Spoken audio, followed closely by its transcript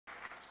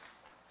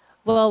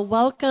Well,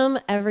 welcome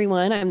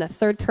everyone. I'm the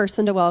third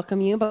person to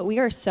welcome you, but we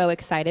are so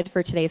excited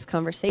for today's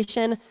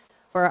conversation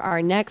for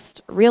our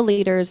next Real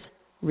Leaders,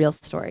 Real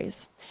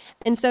Stories.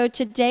 And so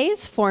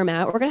today's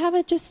format, we're going to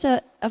have just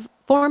a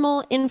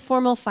formal,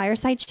 informal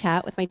fireside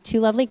chat with my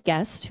two lovely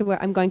guests who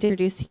I'm going to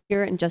introduce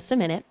here in just a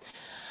minute.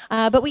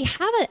 But we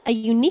have a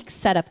unique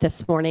setup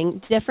this morning,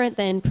 different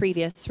than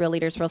previous Real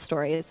Leaders, Real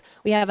Stories.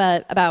 We have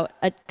about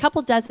a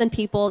couple dozen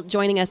people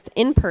joining us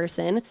in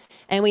person,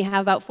 and we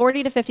have about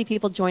 40 to 50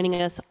 people joining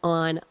us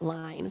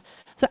online.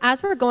 So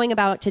as we're going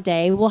about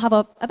today, we'll have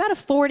about a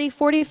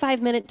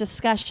 45-minute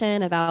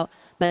discussion about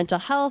mental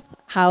health,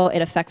 how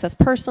it affects us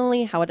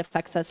personally, how it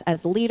affects us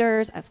as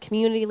leaders, as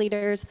community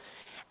leaders,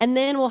 and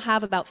then we'll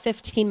have about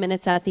 15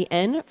 minutes at the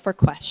end for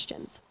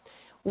questions.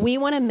 We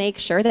want to make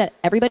sure that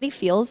everybody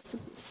feels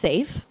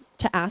safe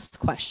to ask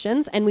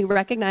questions, and we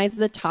recognize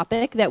the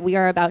topic that we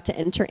are about to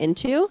enter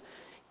into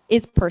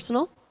is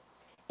personal,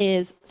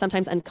 is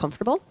sometimes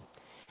uncomfortable,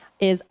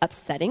 is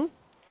upsetting,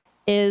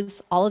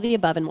 is all of the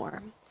above and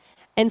more.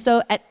 And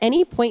so at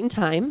any point in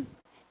time,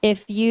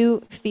 if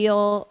you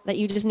feel that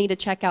you just need to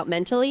check out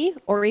mentally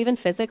or even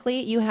physically,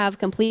 you have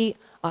complete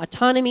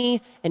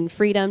autonomy and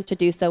freedom to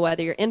do so,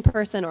 whether you're in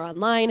person or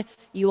online.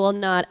 You will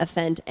not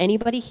offend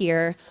anybody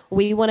here.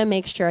 We want to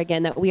make sure,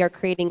 again, that we are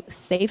creating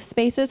safe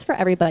spaces for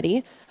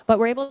everybody, but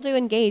we're able to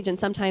engage in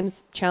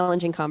sometimes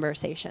challenging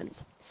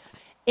conversations.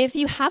 If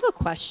you have a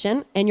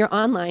question and you're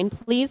online,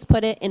 please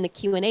put it in the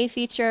Q&A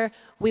feature.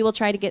 We will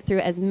try to get through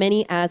as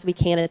many as we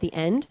can at the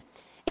end.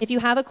 If you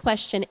have a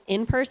question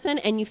in person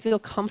and you feel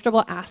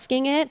comfortable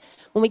asking it,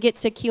 when we get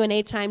to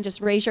Q&A time,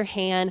 just raise your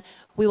hand.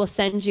 We will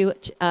send you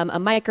a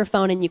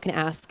microphone and you can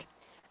ask.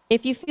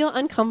 If you feel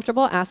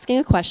uncomfortable asking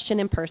a question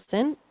in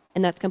person,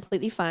 and that's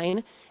completely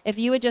fine, if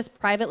you would just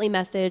privately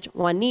message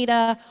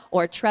Juanita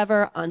or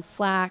Trevor on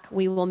Slack,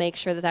 we will make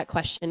sure that that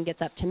question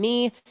gets up to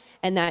me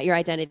and that your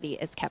identity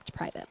is kept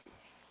private.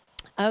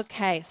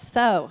 Okay,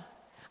 so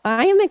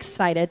I am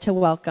excited to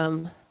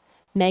welcome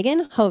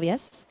Megan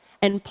Hovious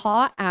and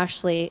Paul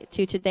Ashley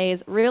to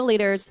today's Real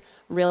Leaders,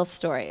 Real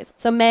Stories.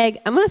 So Meg,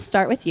 I'm going to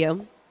start with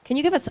you. Can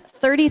you give us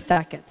 30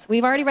 seconds?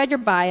 We've already read your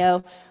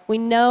bio. We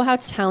know how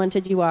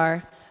talented you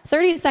are.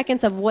 30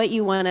 seconds of what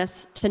you want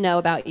us to know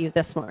about you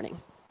this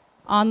morning.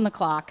 On the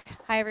clock.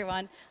 Hi,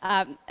 everyone.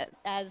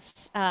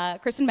 As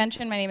Kristen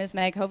mentioned, my name is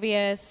Meg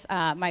Hovious.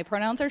 My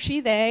pronouns are she,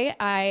 they.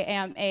 I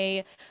am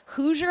a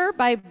Hoosier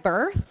by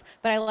birth,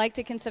 but I like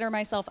to consider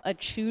myself a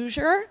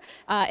chooser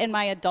in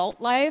my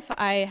adult life.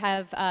 I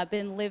have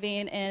been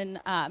living in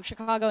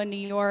Chicago and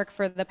New York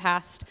for the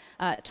past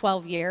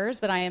 12 years,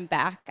 but I am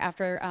back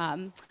after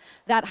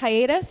that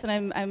hiatus,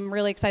 and I'm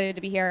really excited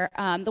to be here.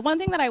 The one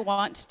thing that I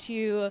want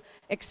to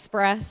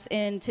express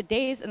in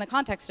the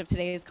context of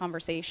today's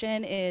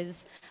conversation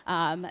is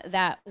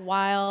that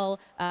while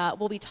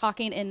we'll be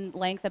talking in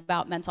length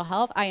about mental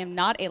health, I am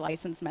not a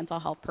licensed mental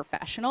health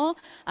professional,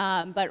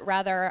 but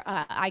rather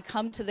I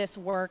come to this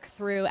work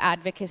through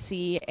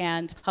advocacy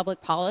and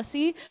public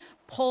policy,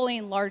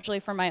 pulling largely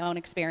from my own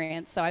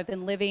experience. So I've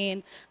been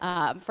living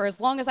for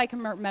as long as I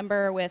can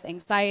remember with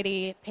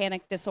anxiety,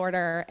 panic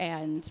disorder,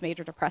 and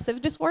major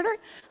depressive disorder.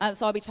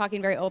 So I'll be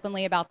talking very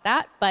openly about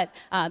that, but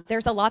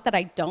there's a lot that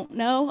I don't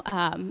know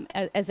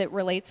as it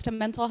relates to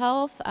mental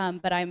health,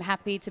 but I'm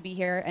happy to be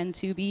here and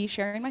to be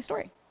sharing my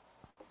story.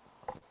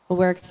 Well,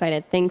 we're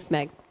excited. Thanks,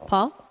 Meg.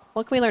 Paul,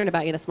 what can we learn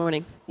about you this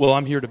morning? Well,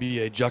 I'm here to be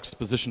a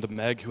juxtaposition to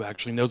Meg, who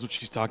actually knows what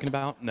she's talking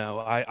about.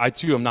 No, I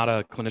too am not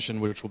a clinician,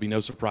 which will be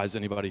no surprise to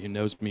anybody who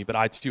knows me, but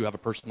I too have a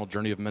personal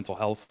journey of mental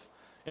health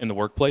in the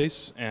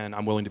workplace, and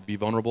I'm willing to be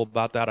vulnerable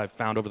about that. I've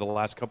found over the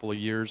last couple of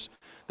years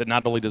that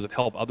not only does it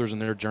help others in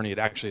their journey, it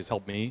actually has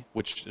helped me,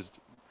 which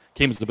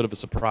came as a bit of a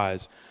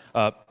surprise.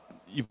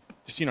 You've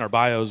seen our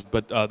bios,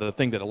 but the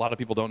thing that a lot of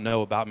people don't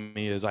know about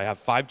me is I have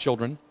 5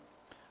 children,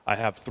 I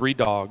have 3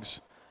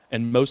 dogs,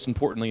 and most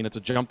importantly, and it's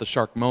a jump the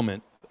shark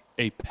moment,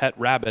 a pet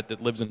rabbit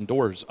that lives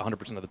indoors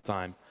 100% of the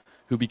time,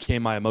 who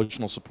became my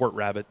emotional support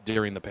rabbit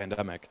during the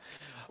pandemic.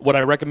 What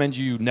I recommend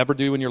you never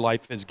do in your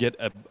life is get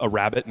a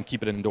rabbit and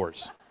keep it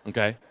indoors,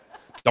 okay?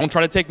 Don't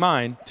try to take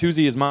mine.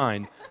 Tuesday is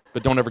mine,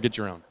 but don't ever get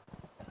your own.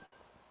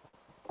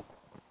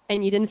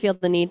 And you didn't feel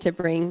the need to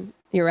bring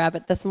your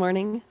rabbit this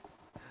morning?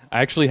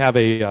 I actually have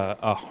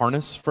a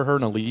harness for her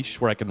and a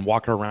leash where I can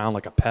walk her around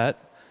like a pet.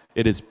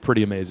 It is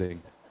pretty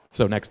amazing.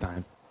 So next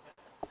time.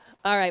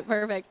 All right,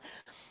 perfect.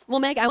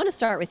 Well, Meg, I want to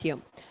start with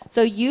you.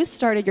 So you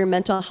started your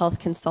mental health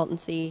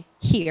consultancy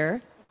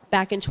here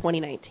back in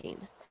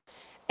 2019.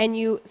 And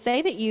you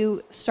say that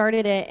you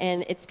started it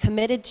and it's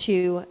committed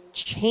to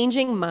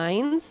changing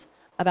minds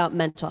about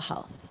mental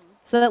health.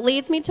 So that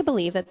leads me to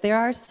believe that there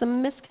are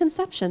some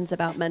misconceptions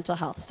about mental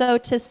health. So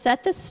to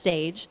set the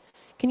stage,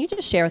 can you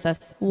just share with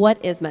us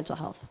what is mental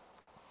health?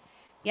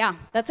 Yeah,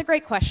 that's a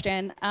great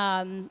question.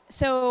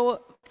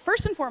 So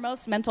first and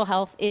foremost, mental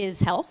health is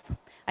health.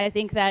 I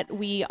think that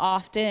we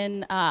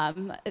often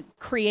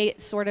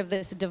create sort of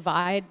this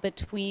divide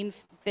between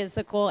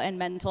physical and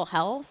mental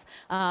health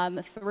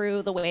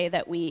through the way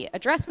that we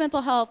address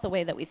mental health, the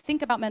way that we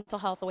think about mental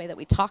health, the way that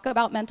we talk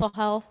about mental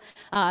health.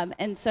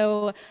 And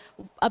so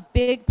a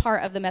big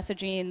part of the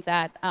messaging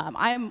that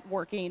I'm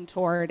working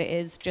toward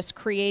is just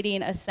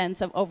creating a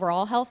sense of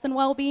overall health and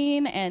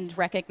well-being and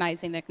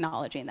recognizing and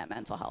acknowledging that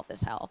mental health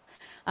is health.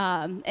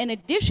 In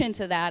addition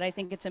to that, I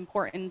think it's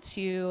important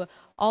to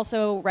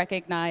also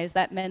recognize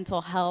that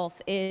mental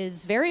health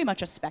is very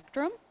much a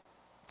spectrum.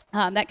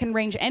 That can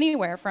range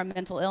anywhere from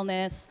mental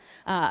illness,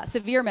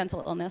 severe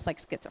mental illness like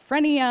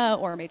schizophrenia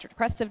or major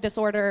depressive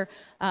disorder,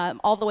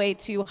 all the way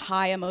to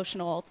high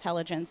emotional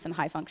intelligence and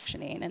high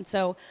functioning. And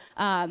so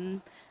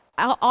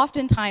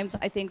oftentimes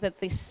I think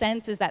that the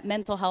sense is that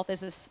mental health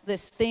is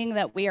this thing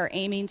that we are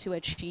aiming to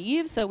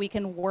achieve, so we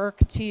can work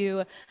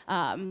to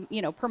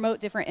promote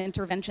different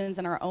interventions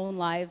in our own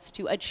lives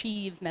to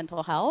achieve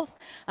mental health.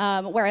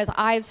 Whereas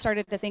I've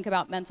started to think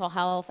about mental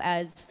health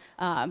as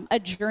a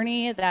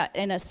journey that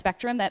in a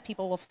spectrum that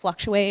people will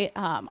fluctuate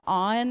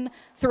on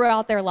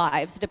throughout their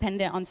lives,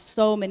 dependent on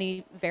so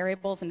many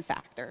variables and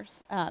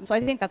factors. So I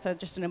think that's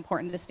just an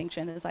important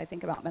distinction as I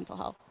think about mental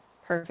health.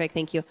 Perfect,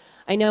 thank you.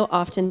 I know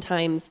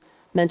oftentimes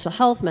mental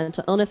health,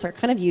 mental illness are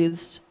kind of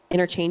used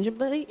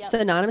interchangeably,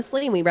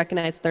 synonymously, and we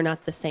recognize they're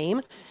not the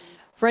same.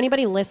 For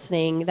anybody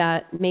listening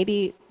that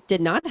maybe did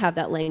not have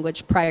that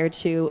language prior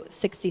to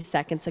 60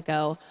 seconds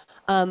ago,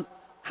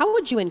 how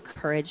would you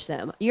encourage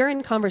them? You're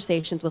in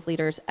conversations with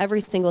leaders every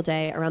single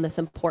day around this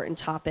important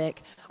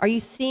topic. Are you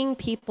seeing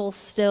people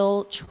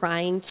still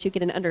trying to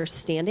get an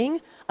understanding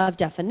of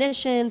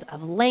definitions,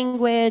 of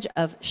language,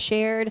 of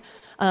shared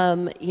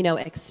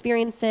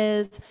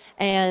experiences?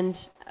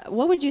 And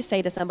what would you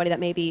say to somebody that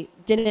maybe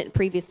didn't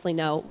previously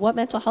know what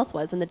mental health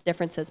was and the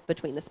differences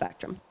between the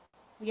spectrum?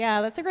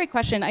 Yeah, that's a great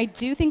question. I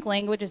do think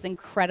language is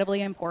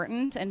incredibly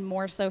important, and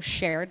more so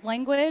shared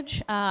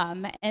language.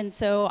 And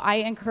so I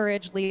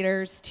encourage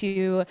leaders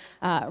to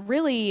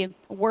really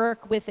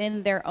work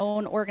within their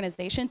own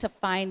organization to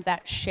find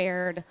that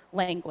shared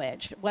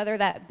language, whether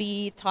that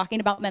be talking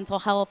about mental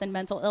health and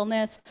mental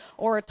illness,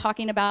 or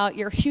talking about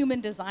your human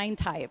design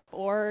type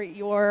or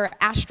your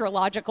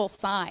astrological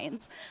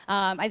signs.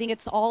 I think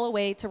it's all a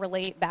way to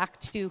relate back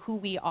to who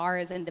we are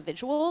as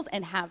individuals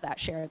and have that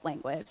shared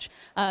language.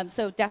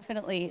 So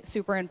definitely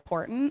super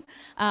important.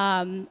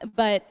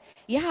 But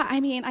yeah, I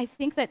mean, I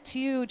think that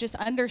too, just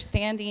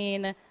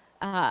understanding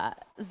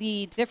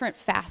the different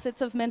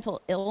facets of mental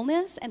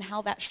illness and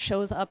how that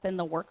shows up in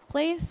the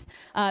workplace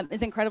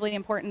is incredibly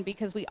important,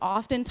 because we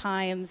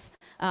oftentimes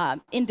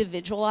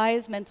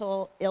individualize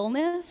mental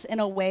illness in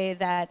a way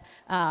that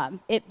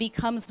it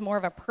becomes more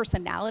of a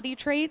personality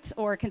trait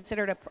or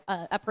considered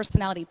a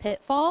personality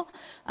pitfall.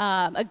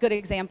 A good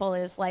example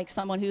is like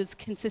someone who's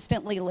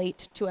consistently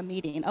late to a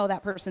meeting. Oh,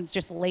 that person's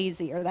just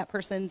lazy, or that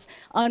person's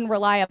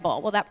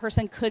unreliable. Well, that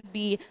person could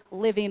be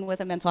living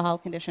with a mental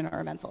health condition or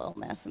a mental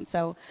illness. And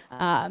so,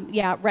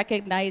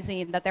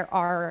 recognizing that there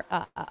are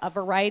a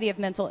variety of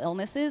mental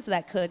illnesses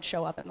that could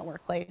show up in the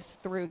workplace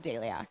through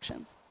daily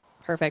actions.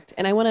 Perfect.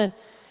 And I want to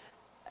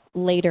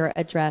later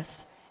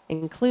address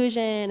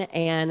inclusion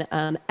and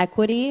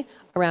equity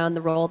around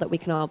the role that we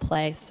can all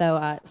play.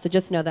 So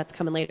just know that's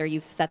coming later.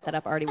 You've set that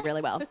up already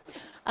really well.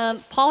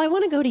 Paul, I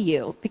want to go to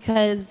you,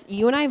 because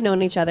you and I have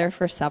known each other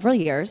for several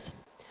years.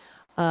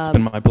 It's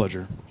been my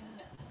pleasure.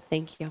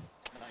 Thank you.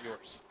 Not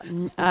yours.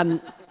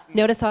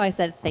 Notice how I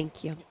said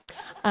thank you.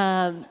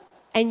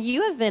 And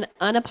you have been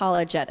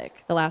unapologetic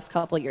the last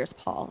couple of years,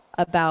 Paul,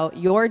 about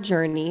your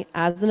journey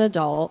as an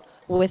adult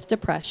with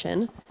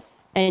depression.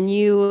 And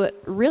you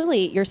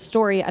really, your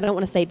story, I don't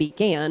want to say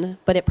began,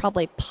 but it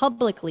probably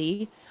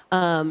publicly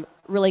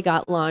really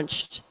got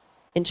launched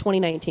in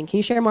 2019. Can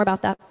you share more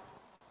about that?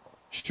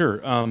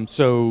 Sure.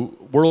 So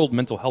World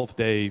Mental Health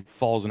Day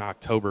falls in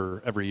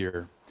October every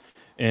year.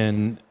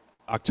 In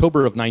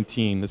October of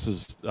 19, this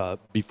is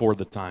before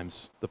the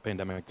times, the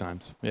pandemic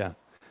times. Yeah.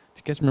 Do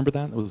you guys remember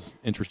that? It was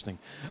interesting.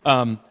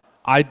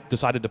 I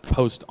decided to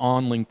post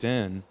on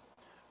LinkedIn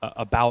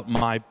about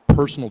my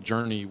personal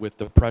journey with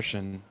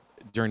depression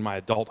during my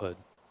adulthood.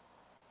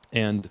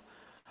 And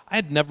I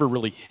had never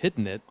really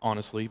hidden it,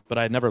 honestly, but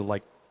I had never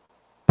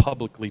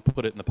publicly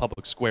put it in the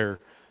public square,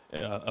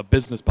 a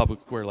business public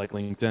square like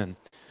LinkedIn.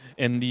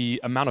 And the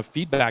amount of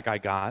feedback I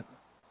got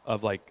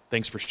of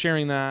thanks for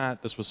sharing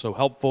that, this was so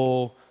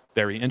helpful,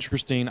 very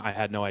interesting, I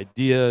had no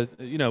idea,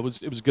 it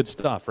was good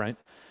stuff, right?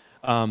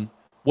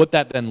 What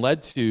that then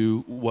led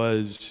to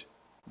was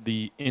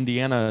the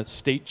Indiana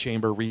State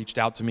Chamber reached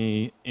out to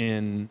me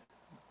in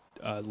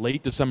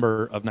late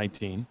December of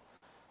 19,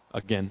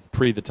 again,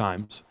 pre the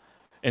times,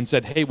 and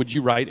said, hey, would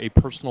you write a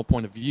personal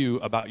point of view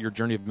about your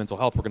journey of mental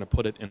health? We're going to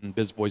put it in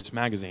Biz Voice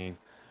magazine,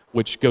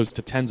 which goes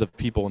to tens of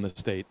people in the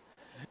state.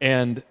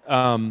 And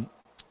I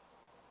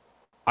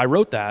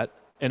wrote that,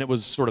 and it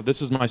was sort of,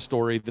 this is my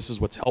story, this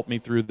is what's helped me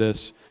through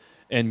this.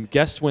 And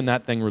guess when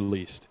that thing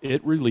released?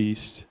 It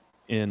released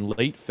in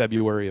late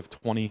February of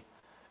 20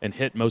 and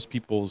hit most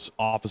people's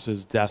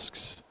offices,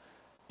 desks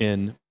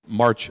in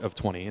March of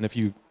 20. And if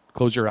you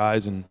close your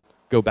eyes and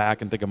go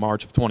back and think of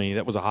March of 20,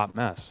 that was a hot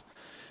mess.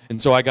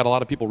 And so I got a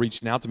lot of people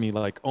reaching out to me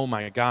like, oh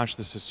my gosh,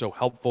 this is so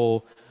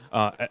helpful.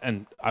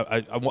 And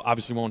I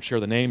obviously won't share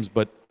the names,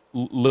 but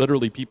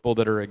literally people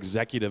that are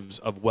executives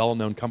of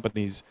well-known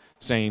companies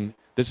saying,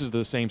 this is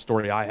the same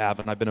story I have,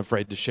 and I've been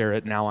afraid to share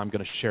it. Now I'm going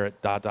to share it, ...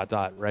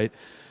 right?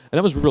 And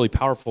that was really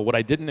powerful. What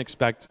I didn't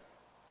expect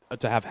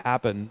to have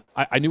happen,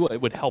 I knew it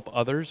would help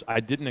others.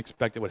 I didn't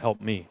expect it would help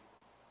me.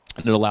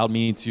 And it allowed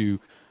me to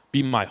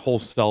be my whole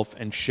self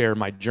and share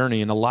my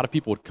journey. And a lot of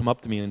people would come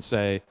up to me and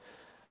say,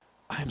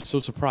 I'm so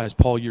surprised,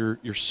 Paul,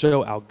 you're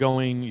so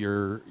outgoing,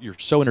 you're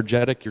so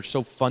energetic, you're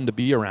so fun to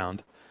be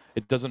around.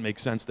 It doesn't make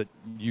sense that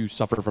you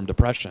suffer from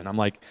depression. I'm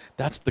like,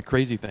 that's the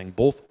crazy thing.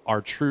 Both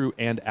are true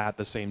and at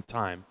the same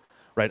time,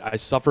 right? I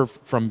suffer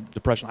from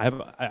depression.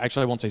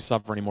 I won't say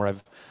suffer anymore.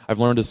 I've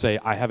learned to say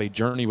I have a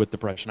journey with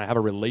depression. I have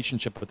a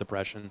relationship with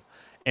depression,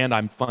 and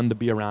I'm fun to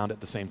be around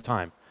at the same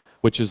time,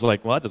 which is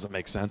like, well, that doesn't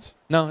make sense.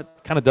 No, it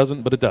kind of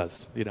doesn't, but it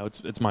does. You know,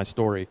 it's my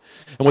story.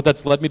 And what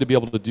that's led me to be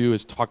able to do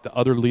is talk to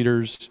other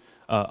leaders,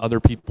 other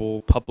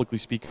people, publicly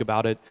speak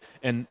about it.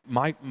 And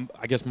I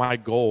guess my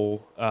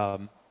goal,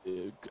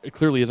 it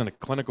clearly isn't a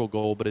clinical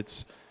goal, but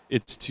it's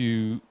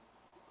to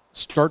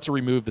start to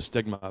remove the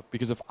stigma.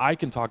 Because if I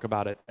can talk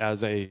about it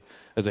as a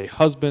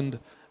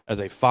husband,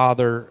 as a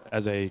father,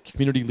 as a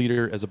community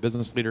leader, as a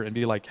business leader, and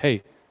be like,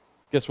 hey,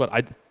 guess what?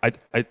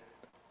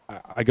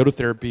 I go to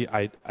therapy.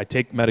 I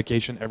take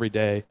medication every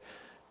day,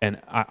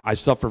 and I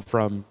suffer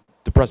from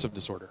depressive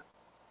disorder,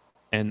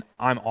 and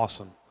I'm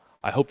awesome.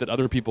 I hope that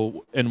other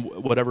people, and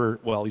whatever,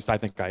 well, at least I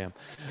think I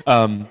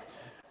am,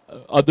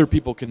 other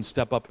people can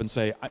step up and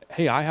say,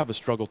 hey, I have a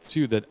struggle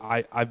too that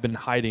I've been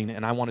hiding,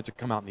 and I want it to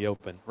come out in the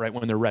open, right,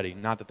 when they're ready.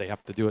 Not that they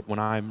have to do it when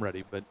I'm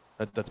ready, but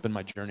that's been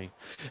my journey.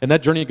 And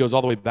that journey goes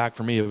all the way back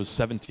for me. It was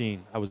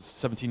 17. I was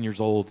 17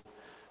 years old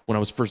when I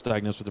was first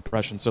diagnosed with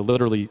depression. So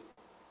literally,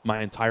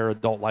 my entire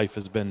adult life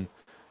has been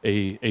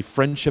a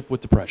friendship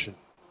with depression.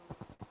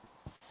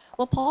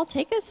 Well, Paul,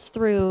 take us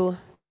through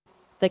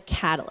the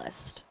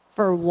catalyst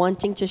for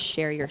wanting to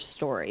share your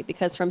story,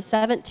 because from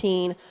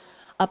 17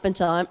 up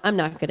until, I'm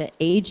not going to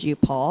age you,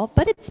 Paul,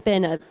 but it's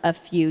been a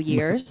few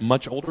years.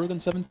 Much older than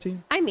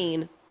 17? I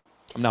mean.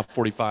 I'm now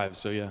 45,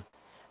 so yeah.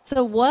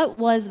 So what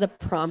was the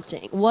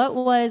prompting?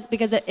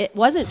 Because it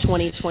wasn't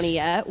 2020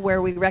 yet,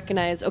 where we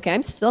recognized, okay,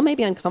 I'm still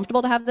maybe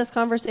uncomfortable to have this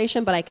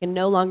conversation, but I can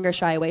no longer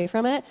shy away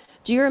from it.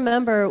 Do you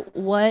remember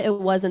what it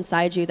was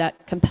inside you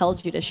that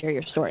compelled you to share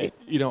your story?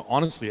 You know,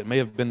 honestly, it may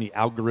have been the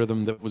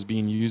algorithm that was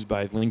being used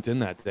by LinkedIn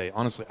that day.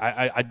 Honestly,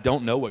 I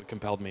don't know what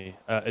compelled me.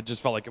 It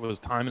just felt like it was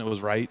time and it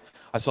was right.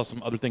 I saw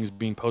some other things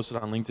being posted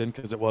on LinkedIn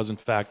because it was, in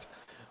fact,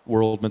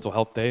 World Mental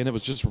Health Day, and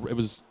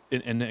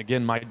and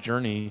again, my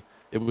journey,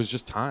 it was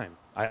just time.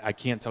 I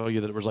can't tell you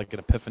that it was like an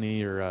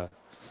epiphany or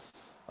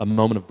a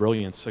moment of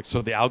brilliance. Like,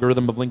 so the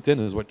algorithm of LinkedIn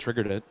is what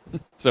triggered it.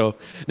 So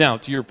now,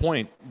 to your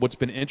point, what's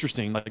been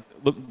interesting, like,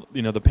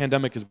 you know, the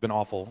pandemic has been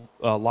awful.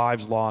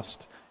 Lives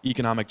lost,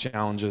 economic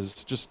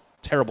challenges, just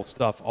terrible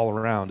stuff all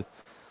around.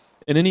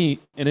 In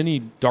any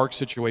dark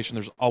situation,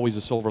 there's always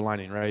a silver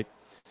lining, right?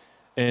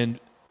 And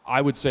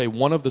I would say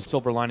one of the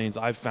silver linings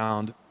I've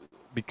found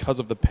because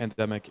of the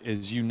pandemic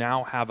is you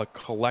now have a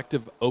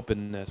collective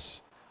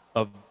openness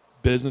of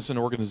business and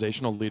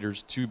organizational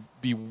leaders to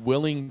be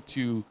willing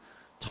to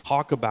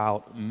talk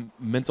about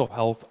mental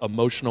health,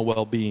 emotional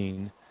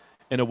well-being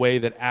in a way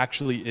that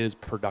actually is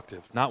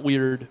productive. Not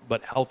weird,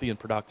 but healthy and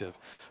productive.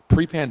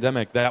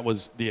 Pre-pandemic, that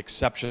was the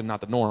exception,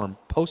 not the norm.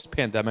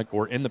 Post-pandemic,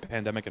 or in the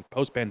pandemic and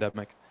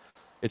post-pandemic,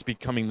 it's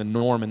becoming the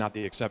norm and not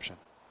the exception.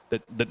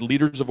 That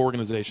leaders of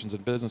organizations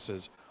and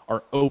businesses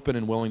are open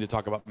and willing to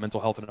talk about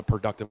mental health in a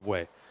productive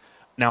way.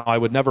 Now, I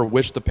would never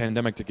wish the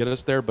pandemic to get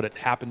us there, but it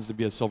happens to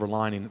be a silver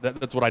lining.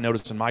 That's what I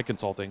noticed in my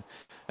consulting,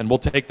 and we'll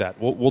take that.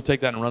 We'll take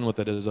that and run with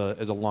it as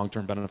a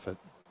long-term benefit.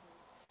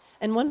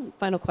 And one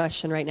final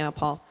question right now,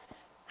 Paul.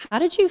 How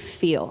did you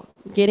feel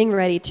getting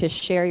ready to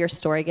share your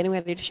story, getting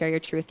ready to share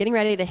your truth, getting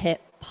ready to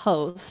hit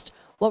post?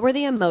 What were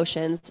the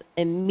emotions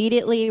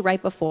immediately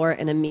right before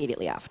and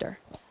immediately after?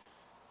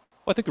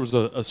 Well, I think there was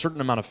a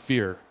certain amount of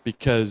fear,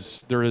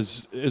 because there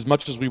is, as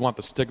much as we want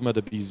the stigma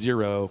to be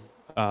zero,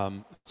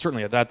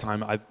 certainly at that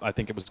time, I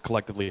think it was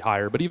collectively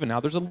higher. But even now,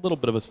 there's a little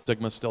bit of a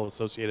stigma still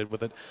associated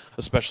with it,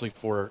 especially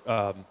for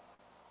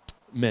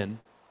men.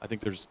 I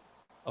think there's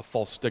a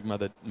false stigma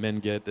that men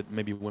get that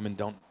maybe women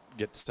don't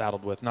get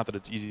saddled with. Not that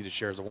it's easy to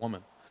share as a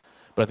woman,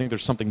 but I think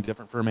there's something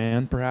different for a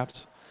man,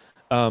 perhaps.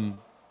 So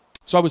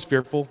I was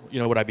fearful. You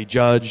know, would I be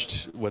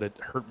judged? Would it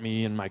hurt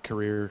me in my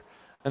career?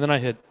 And then I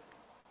hit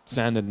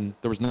send, and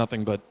there was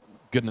nothing but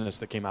goodness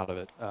that came out of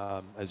it,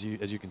 as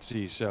you can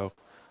see. So.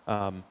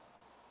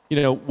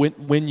 You know,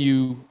 when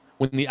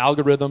the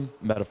algorithm,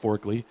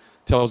 metaphorically,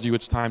 tells you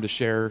it's time to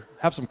share,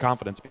 have some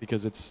confidence,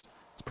 because it's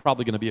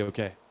probably going to be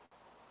okay.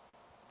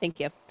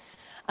 Thank you.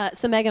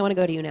 So Meg, I want to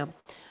go to you now.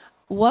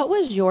 What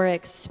was your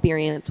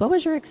experience? What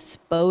was your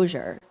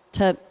exposure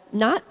to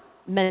not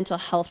mental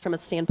health from a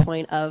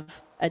standpoint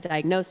of a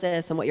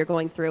diagnosis and what you're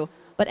going through,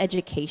 but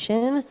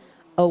education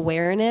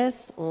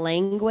awareness,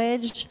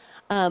 language.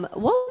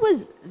 What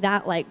was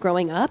that like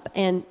growing up,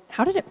 and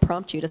how did it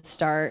prompt you to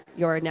start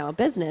your now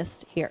business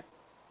here?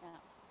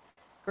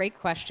 Great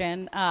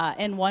question.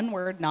 In one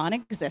word,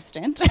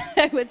 non-existent,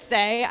 I would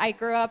say. I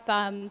grew up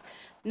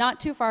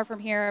not too far from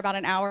here, about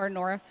an hour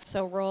north,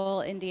 so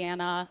rural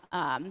Indiana.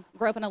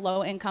 Grew up in a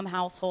low-income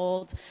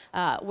household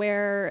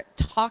where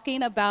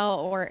talking about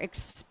or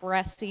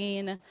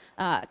expressing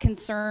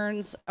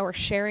concerns or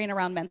sharing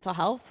around mental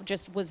health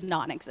just was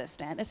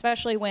non-existent,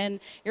 especially when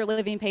you're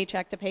living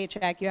paycheck to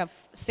paycheck, you have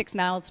 6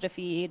 mouths to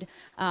feed.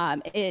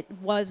 It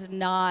was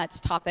not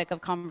topic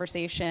of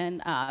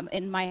conversation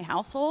in my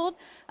household.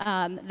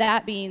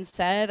 That being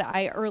said,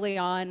 I early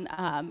on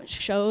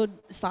showed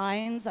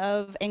signs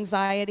of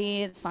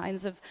anxiety,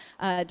 signs of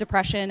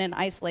depression and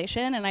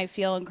isolation, and I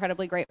feel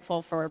incredibly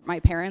grateful for my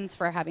parents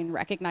for having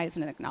recognized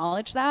and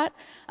acknowledged that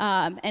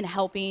and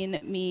helping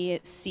me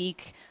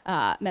seek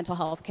mental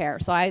health care.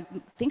 So I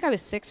think I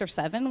was 6 or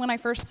 7 when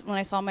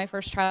I saw my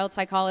first child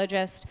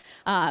psychologist,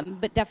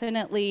 but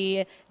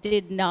definitely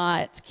did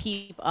not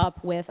keep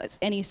up with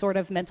any sort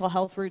of mental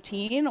health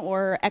routine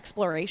or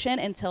exploration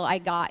until I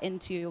got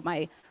into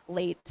my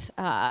late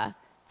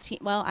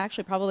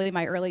actually probably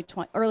my early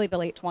to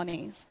late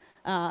 20s.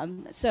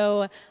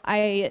 So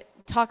I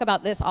talk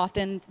about this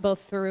often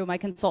both through my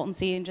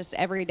consultancy and just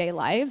everyday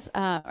lives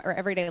or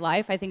everyday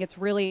life. I think it's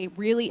really,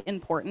 really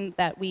important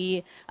that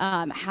we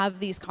have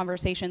these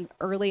conversations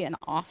early and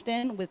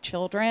often with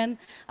children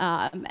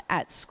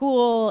at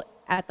school,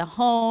 at the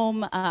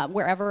home,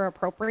 wherever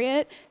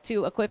appropriate,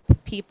 to equip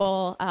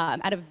people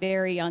at a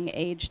very young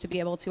age to be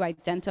able to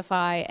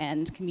identify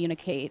and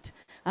communicate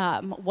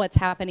what's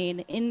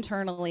happening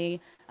internally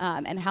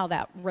and how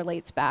that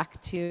relates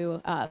back to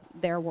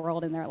their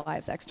world and their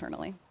lives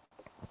externally.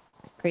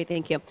 Great,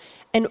 thank you.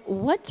 And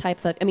what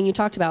type of, you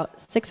talked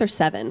about 6 or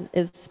 7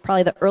 is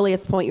probably the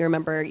earliest point you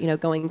remember,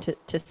 going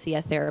to see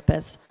a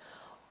therapist.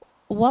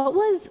 What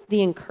was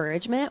the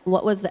encouragement?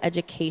 What was the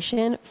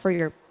education for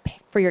your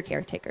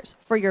caretakers,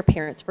 for your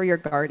parents, for your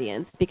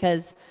guardians?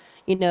 Because,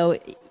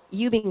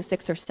 you being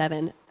 6 or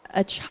 7,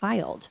 a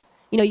child,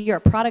 you're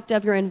a product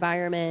of your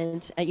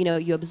environment,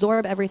 you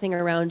absorb everything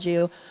around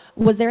you.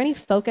 Was there any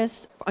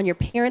focus on your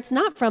parents,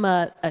 not from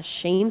a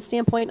shame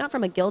standpoint, not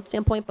from a guilt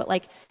standpoint, but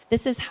like,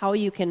 this is how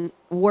you can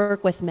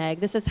work with Meg,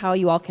 this is how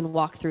you all can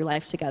walk through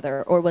life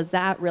together? Or was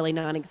that really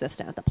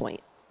non-existent at the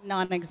point?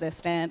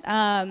 Non-existent.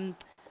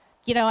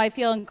 I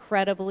feel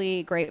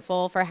incredibly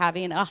grateful for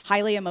having a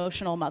highly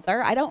emotional mother.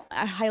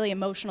 A highly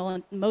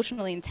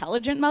emotionally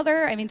intelligent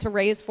mother. To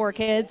raise 4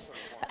 kids.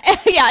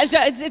 Yeah,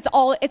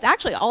 it's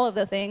actually all of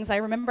the things. I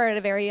remember at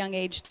a very young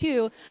age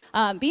too,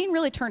 being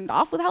really turned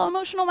off with how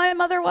emotional my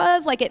mother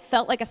was. Like, it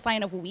felt like a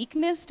sign of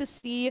weakness to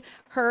see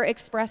her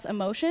express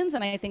emotions.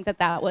 And I think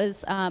that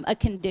was a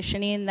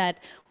conditioning that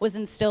was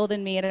instilled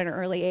in me at an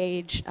early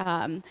age,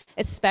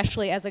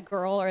 especially as a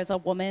girl or as a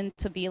woman,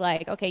 to be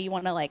like, okay, you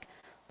want to like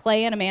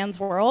play in a man's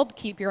world,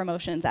 keep your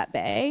emotions at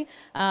bay.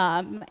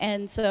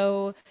 And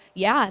so,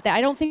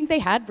 I don't think they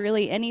had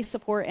really any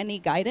support, any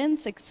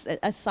guidance,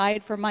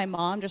 aside from my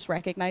mom just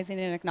recognizing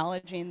and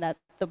acknowledging that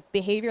the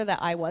behavior that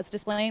I was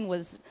displaying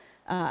was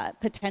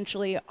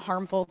potentially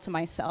harmful to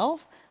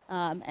myself,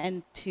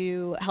 and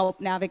to help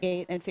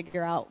navigate and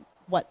figure out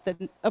what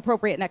the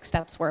appropriate next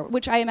steps were,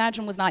 which I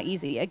imagine was not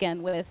easy.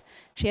 Again,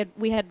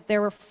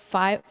 there were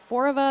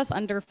 4 of us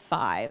under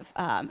 5,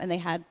 and they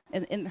had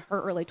in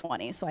her early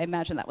 20s. So I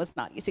imagine that was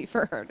not easy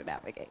for her to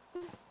navigate.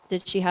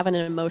 Did she have an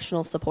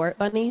emotional support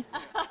bunny?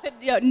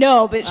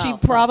 No, but she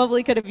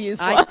probably could have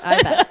used one.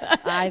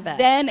 I bet.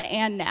 Then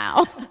and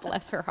now,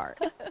 bless her heart.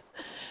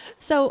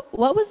 So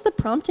what was the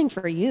prompting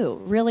for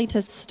you really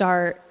to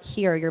start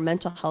here, your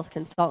mental health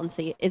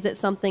consultancy? Is it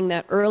something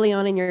that early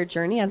on in your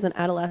journey as an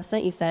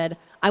adolescent, you said,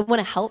 I want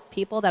to help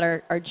people that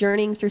are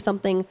journeying through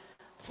something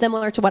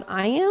similar to what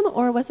I am?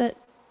 Or was it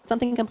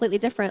something completely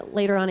different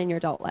later on in your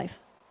adult life?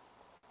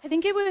 I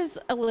think it was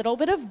a little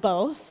bit of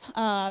both.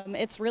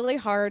 It's really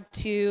hard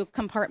to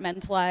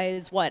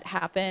compartmentalize what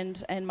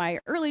happened in my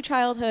early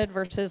childhood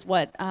versus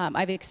what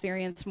I've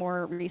experienced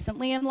more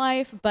recently in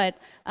life. But,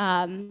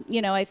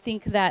 I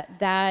think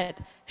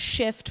that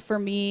shift for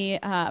me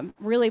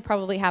really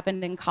probably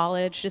happened in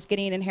college, just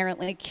getting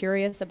inherently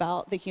curious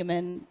about the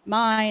human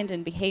mind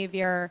and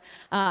behavior,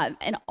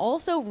 and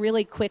also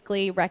really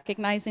quickly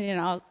recognizing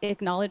and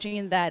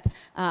acknowledging that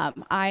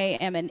I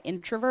am an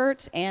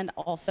introvert and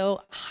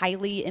also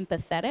highly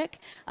empathetic,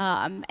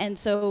 and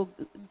so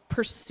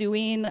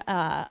pursuing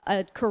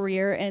a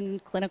career in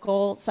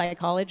clinical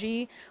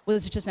psychology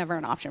was just never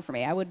an option for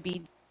me. I would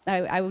be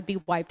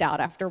wiped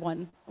out after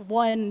one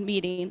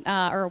meeting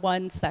or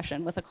one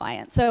session with a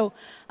client. So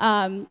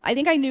I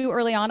think I knew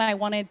early on I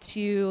wanted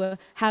to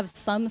have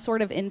some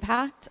sort of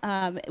impact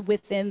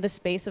within the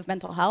space of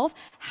mental health.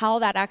 How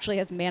that actually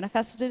has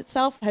manifested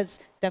itself has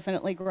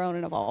definitely grown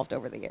and evolved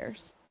over the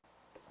years.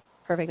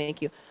 Perfect,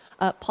 thank you.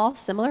 Paul,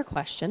 similar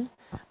question.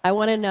 I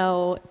want to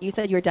know, you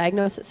said you were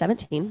diagnosed at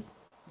 17.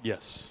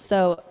 Yes.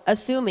 So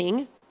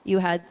assuming you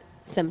had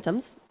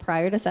symptoms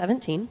prior to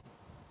 17,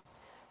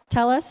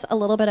 Tell us a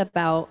little bit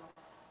about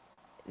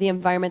the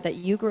environment that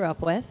you grew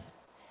up with,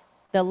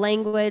 the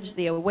language,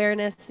 the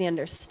awareness, the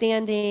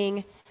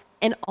understanding,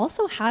 and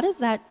also how does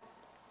that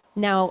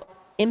now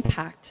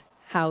impact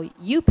how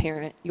you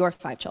parent your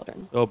 5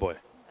 children? Oh boy.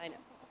 I know.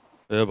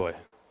 Oh boy.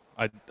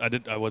 I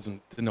didn't know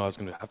I was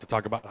going to have to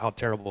talk about how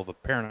terrible of a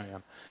parent I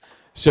am.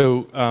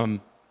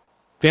 So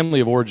family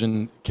of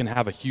origin can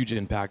have a huge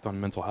impact on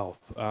mental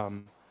health.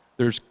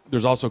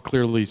 There's also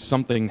clearly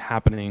something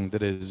happening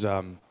that is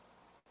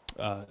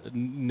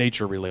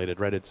nature related,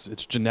 right?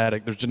 It's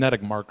genetic. There's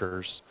genetic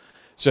markers.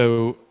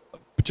 So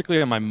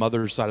particularly on my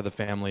mother's side of the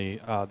family,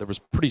 there was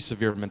pretty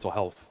severe mental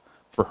health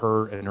for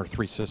her and her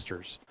 3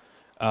 sisters,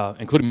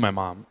 including my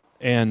mom.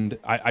 And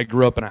I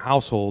grew up in a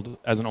household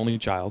as an only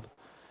child.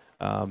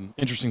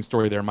 Interesting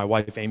story there. My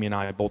wife, Amy, and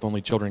I, both only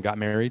children, got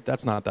married.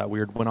 That's not that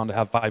weird. Went on to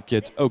have 5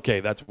 kids.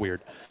 Okay, that's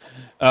weird.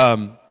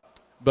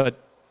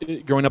 But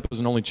growing up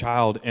as an only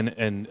child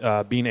and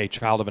being a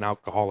child of an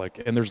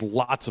alcoholic, and there's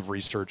lots of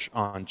research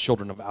on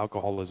children of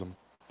alcoholism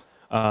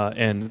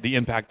and the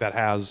impact that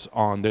has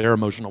on their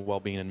emotional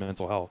well-being and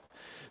mental health.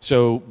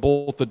 So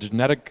both the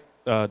genetic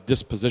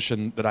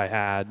disposition that I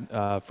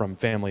had from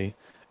family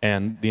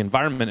and the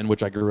environment in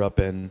which I grew up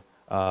in,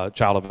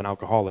 child of an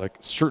alcoholic,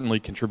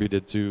 certainly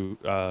contributed to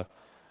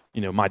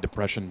my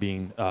depression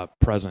being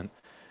present.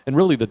 And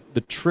really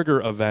the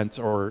trigger event,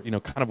 or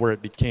kind of where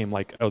it became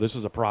like, oh, this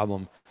is a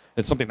problem,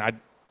 it's something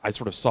I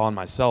sort of saw in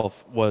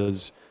myself,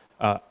 was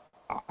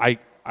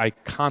I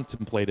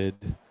contemplated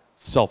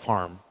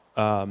self-harm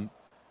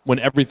when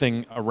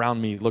everything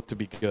around me looked to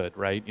be good,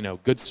 right?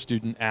 Good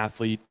student,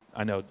 athlete.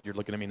 I know you're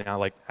looking at me now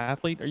like,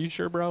 athlete? Are you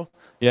sure, bro?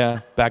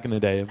 Yeah, back in the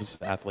day it was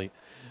athlete.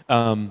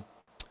 And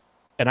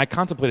I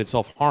contemplated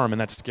self-harm, and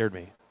that scared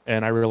me.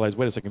 And I realized,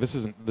 wait a second, this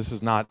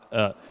is not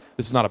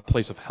a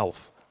place of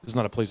health. This is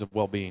not a place of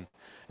well-being.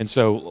 And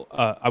so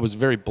I was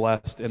very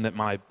blessed in that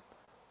my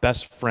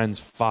best friend's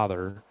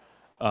father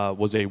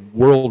was a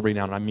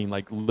world-renowned, I mean,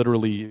 like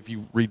literally, if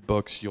you read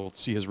books, you'll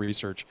see his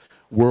research,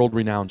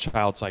 world-renowned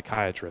child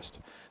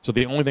psychiatrist. So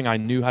the only thing I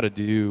knew how to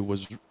do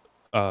was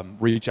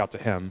reach out to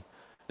him.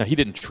 Now, he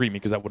didn't treat me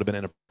because that would have been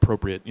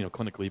inappropriate,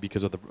 clinically,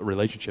 because of the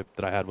relationship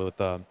that I had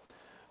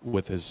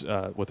with his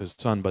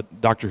son. But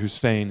Dr.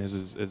 Hussein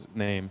is his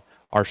name,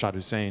 Arshad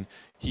Hussein.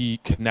 He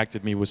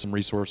connected me with some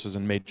resources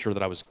and made sure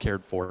that I was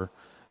cared for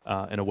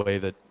in a way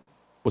that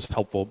was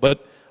helpful.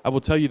 But I will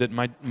tell you that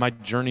my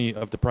journey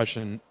of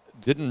depression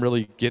didn't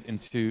really get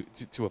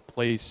into a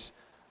place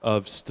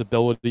of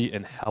stability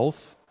and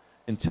health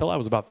until I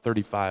was about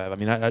 35. I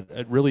mean, I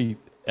really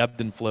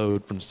ebbed and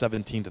flowed from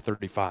 17 to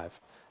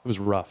 35. It was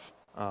rough.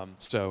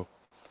 So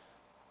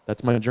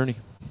that's my journey.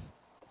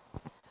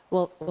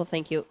 Well,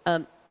 thank you.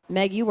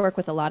 Meg, you work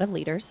with a lot of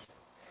leaders.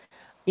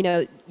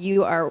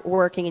 You are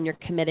working and you're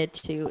committed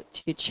to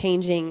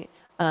changing,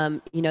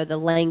 the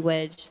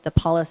language, the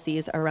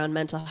policies around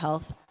mental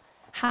health.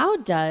 How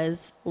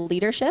does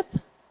leadership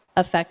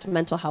affect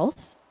mental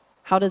health?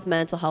 How does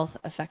mental health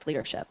affect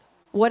leadership?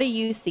 What do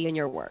you see in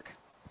your work?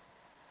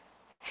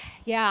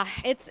 Yeah,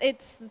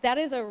 that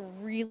is a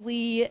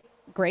really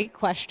great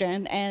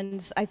question,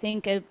 and I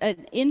think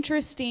an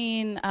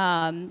interesting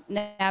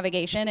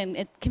navigation, and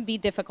it can be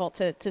difficult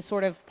to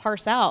sort of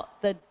parse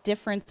out the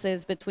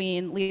differences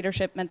between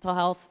leadership mental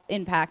health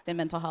impact and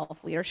mental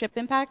health leadership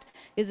impact,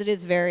 is it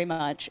is very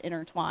much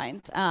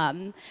intertwined.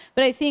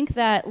 But I think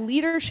that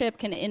leadership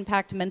can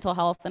impact mental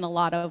health in a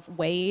lot of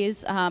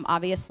ways,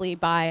 obviously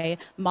by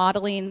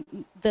modeling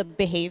the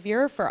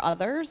behavior for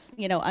others,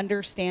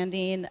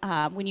 understanding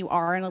when you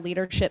are in a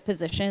leadership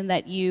position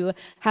that you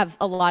have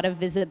a lot of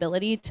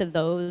visibility to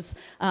those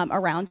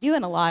around you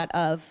and a lot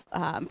of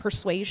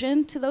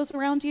persuasion to those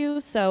around you.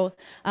 So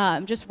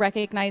just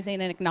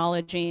recognizing and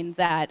acknowledging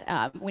that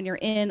when you're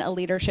in a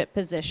leadership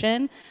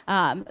position,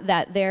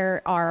 that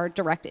there are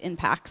direct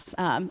impacts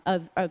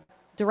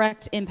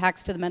direct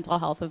impacts to the mental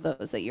health of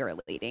those that you're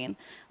leading.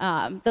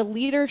 The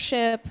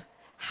leadership,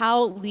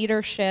 how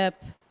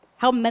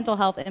mental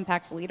health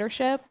impacts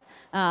leadership,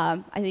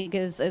 I think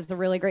is a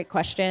really great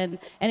question.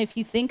 And if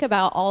you think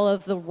about all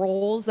of the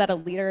roles that a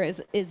leader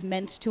is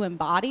meant to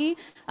embody,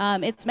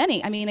 it's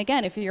many. I mean,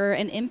 again, if you're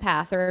an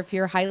empath or if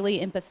you're highly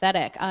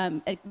empathetic,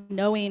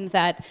 knowing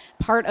that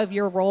part of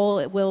your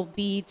role will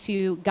be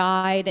to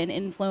guide and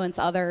influence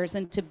others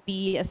and to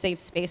be a safe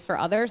space for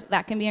others,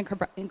 that can be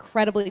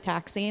incredibly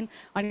taxing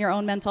on your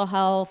own mental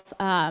health.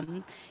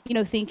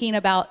 Thinking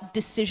about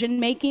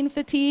decision-making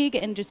fatigue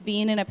and just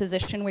being in a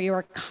position where you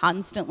are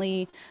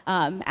constantly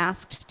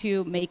asked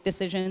to make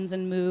decisions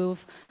and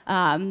move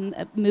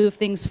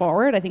things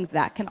forward. I think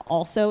that can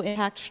also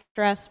impact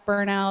stress,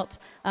 burnout,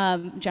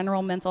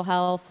 general mental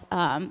health.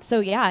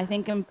 I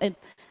think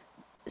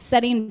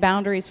setting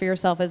boundaries for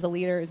yourself as a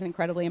leader is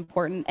incredibly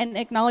important, and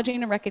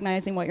acknowledging and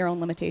recognizing what your own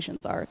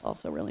limitations are is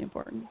also really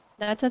important.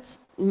 That sets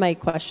my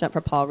question up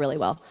for Paul really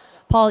well.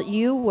 Paul,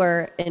 you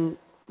were in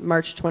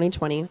March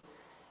 2020,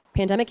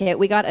 pandemic hit,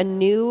 we got a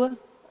new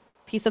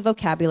piece of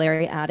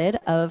vocabulary added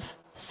of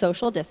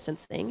social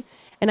distancing.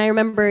 And I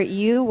remember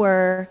you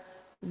were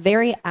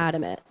very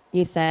adamant.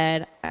 You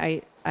said,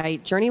 I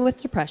journey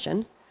with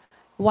depression.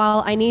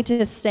 While I need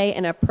to stay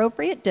an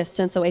appropriate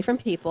distance away from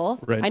people,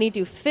 Right. I need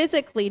to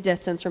physically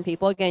distance from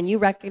people. Again, you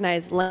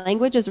recognize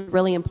language is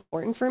really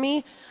important for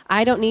me.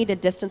 I don't need to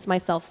distance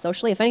myself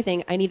socially. If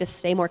anything, I need to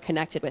stay more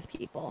connected with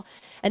people.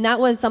 And that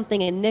was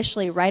something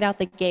initially right out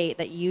the gate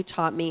that you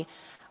taught me.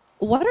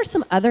 What are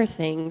some other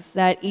things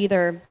that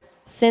either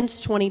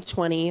since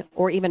 2020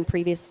 or even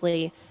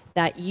previously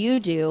that you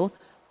do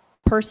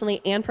personally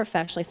and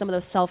professionally, some of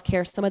those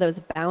self-care, some of those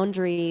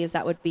boundaries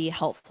that would be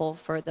helpful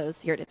for those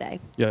here today?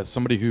 Yeah,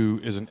 somebody who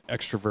is an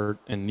extrovert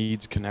and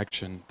needs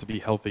connection to be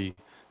healthy,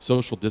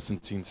 social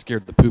distancing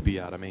scared the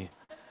poopy out of me.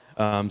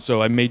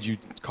 So I made you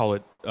call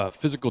it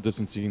physical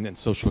distancing and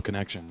social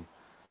connection,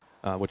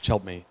 which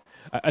helped me.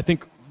 I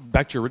think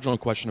back to your original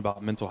question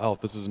about mental health,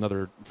 this is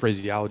another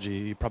phraseology,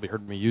 you probably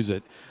heard me use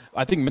it.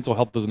 I think mental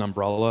health is an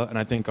umbrella, and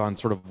I think on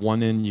sort of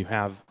one end you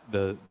have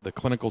the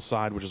clinical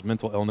side, which is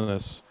mental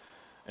illness,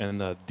 and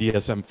the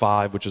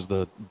DSM-5, which is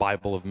the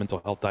Bible of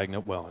mental health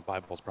diagnosis. Well,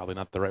 Bible is probably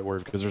not the right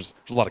word because there's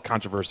a lot of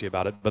controversy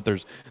about it, but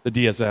there's the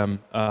DSM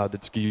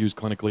that's used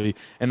clinically.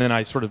 And then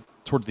I sort of,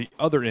 towards the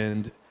other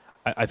end,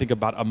 I think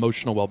about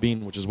emotional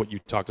well-being, which is what you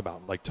talked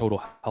about, like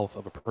total health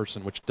of a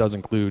person, which does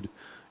include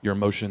your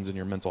emotions and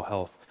your mental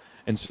health.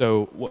 And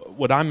so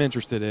what I'm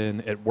interested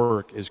in at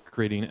work is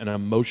creating an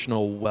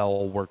emotional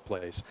well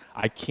workplace.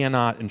 I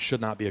cannot and should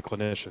not be a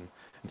clinician.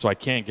 And so I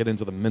can't get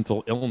into the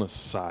mental illness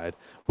side.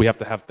 We have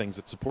to have things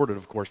that support it,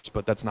 of course,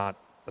 but that's not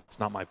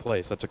my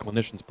place. That's a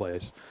clinician's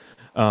place.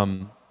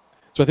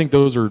 So I think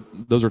those are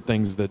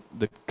things that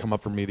come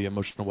up for me, the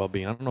emotional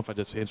well-being. I don't know if I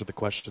just answered the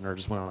question or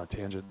just went on a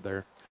tangent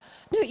there.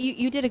 No,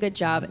 you did a good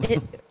job.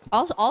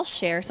 I'll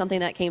share something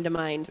that came to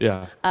mind.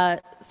 Yeah.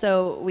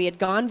 So we had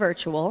gone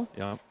virtual,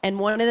 Yeah. and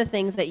one of the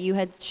things that you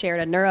had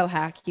shared, a neuro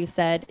hack, you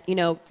said,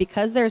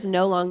 because there's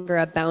no longer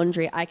a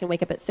boundary, I can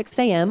wake up at 6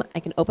 a.m., I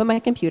can open my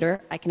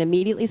computer, I can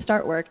immediately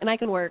start work, and I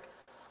can work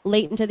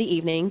late into the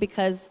evening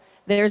because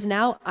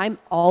I'm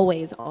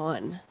always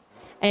on.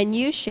 And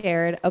you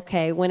shared,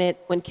 okay,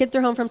 when kids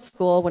are home from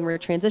school, when we're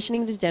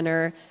transitioning to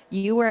dinner,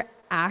 you were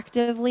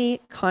actively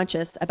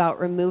conscious about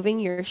removing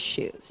your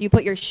shoes. You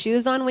put your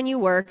shoes on when you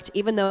worked,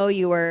 even though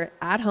you were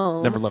at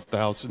home. Never left the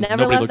house. Never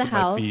Nobody left looked the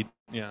at house. my feet.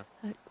 Yeah.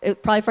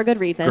 Probably for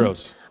good reason.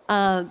 Gross.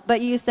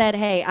 But you said,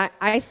 hey,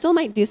 I still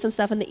might do some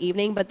stuff in the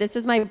evening, but this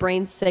is my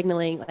brain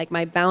signaling, like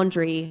my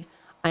boundary.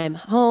 I'm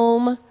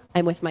home.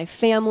 I'm with my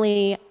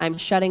family. I'm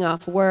shutting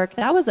off work.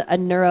 That was a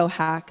neuro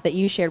hack that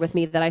you shared with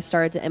me that I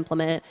started to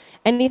implement.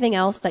 Anything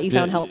else that you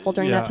found helpful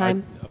during that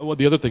time? Well,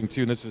 the other thing,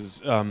 too, and this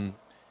is,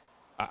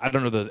 I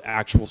don't know the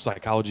actual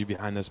psychology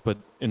behind this, but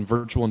in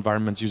virtual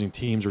environments using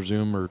Teams or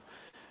Zoom or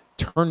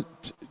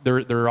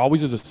there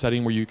always is a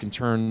setting where you can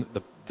turn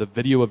the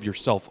video of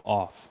yourself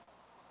off.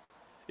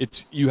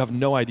 You have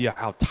no idea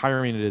how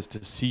tiring it is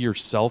to see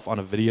yourself on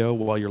a video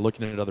while you're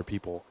looking at other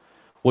people.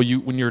 Well,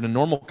 when you're in a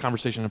normal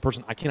conversation in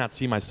person, I cannot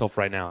see myself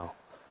right now.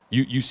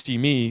 You see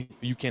me,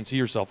 you can't see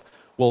yourself.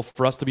 Well,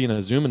 for us to be in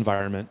a Zoom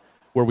environment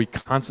where we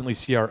constantly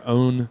see our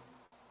own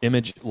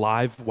image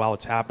live while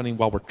it's happening,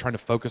 while we're trying to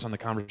focus on the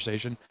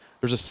conversation,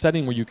 there's a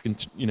setting where you can,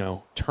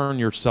 turn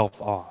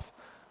yourself off.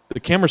 The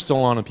camera's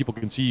still on and people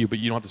can see you, but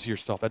you don't have to see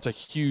yourself. That's a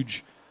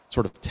huge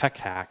sort of tech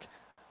hack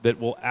that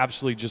will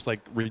absolutely just like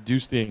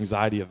reduce the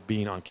anxiety of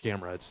being on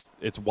camera.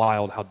 It's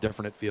wild how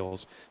different it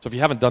feels. So if you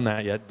haven't done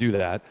that yet, do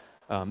that.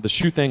 The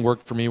shoe thing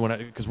worked for me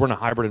because we're in a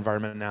hybrid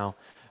environment now.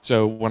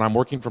 So when I'm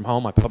working from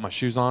home, I put my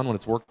shoes on when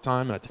it's work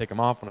time and I take them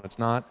off when it's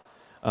not.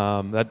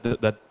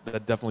 That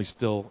definitely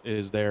still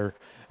is there.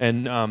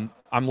 And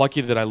I'm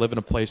lucky that I live in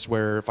a place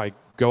where if I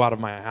go out of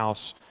my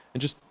house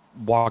and just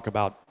walk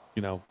about,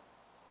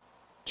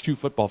 2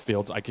 football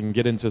fields, I can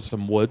get into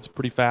some woods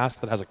pretty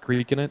fast that has a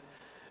creek in it.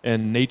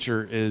 And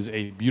nature is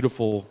a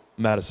beautiful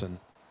medicine,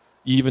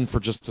 even for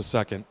just a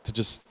second, to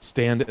just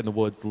stand in the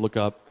woods, look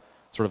up,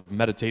 sort of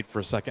meditate for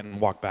a second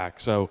and walk back.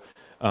 So,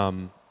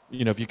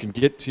 if you can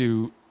get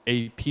to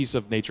a piece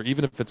of nature,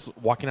 even if it's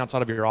walking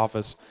outside of your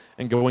office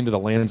and going to the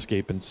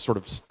landscape and sort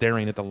of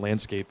staring at the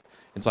landscape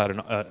inside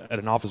at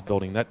an office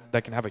building,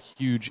 that can have a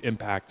huge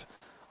impact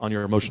on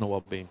your emotional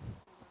well-being.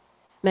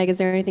 Meg, is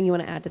there anything you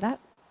want to add to that?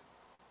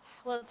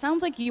 Well, it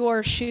sounds like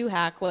your shoe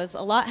hack was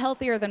a lot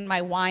healthier than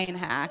my wine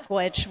hack,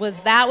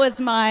 that was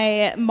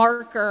my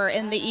marker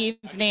in the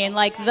evening.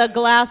 Like the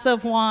glass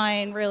of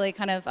wine really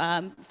kind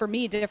of, for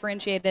me,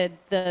 differentiated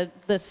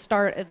the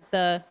start of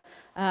the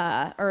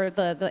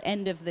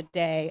end of the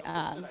day.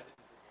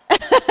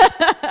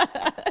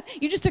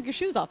 You just took your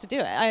shoes off to do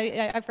it.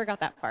 I forgot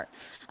that part.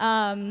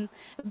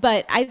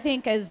 But I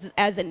think as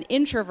an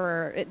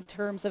introvert, in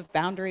terms of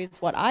boundaries,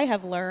 what I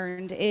have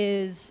learned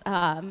is,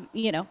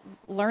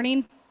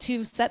 learning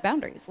to set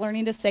boundaries,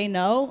 learning to say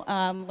no,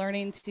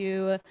 learning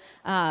to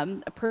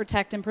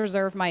protect and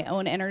preserve my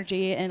own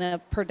energy in a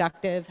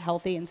productive,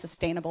 healthy, and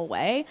sustainable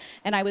way.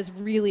 And I was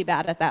really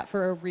bad at that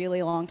for a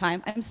really long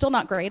time. I'm still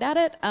not great at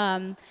it,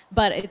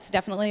 but it's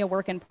definitely a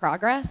work in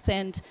progress.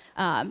 And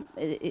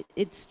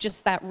it's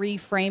just that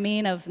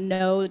reframing of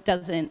no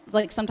doesn't,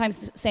 like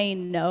sometimes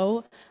saying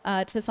no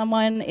to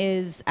someone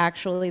is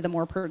actually the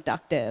more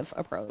productive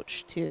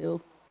approach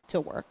to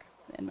work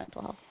in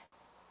mental health.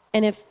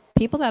 And if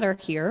people that are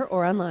here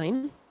or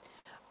online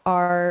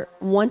are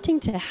wanting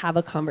to have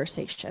a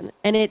conversation,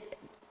 and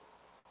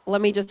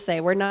let me just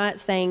say, we're not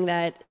saying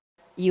that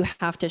you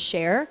have to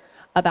share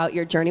about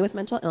your journey with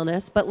mental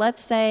illness, but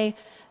let's say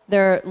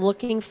they're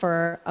looking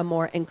for a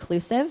more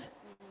inclusive,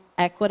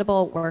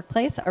 equitable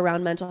workplace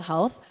around mental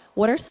health.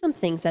 What are some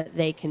things that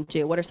they can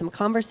do? What are some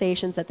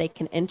conversations that they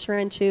can enter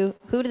into?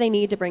 Who do they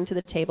need to bring to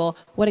the table?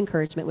 What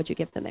encouragement would you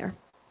give them there?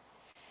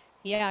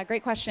 Yeah,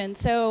 great question.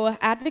 So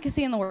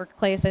advocacy in the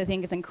workplace, I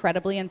think, is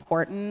incredibly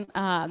important.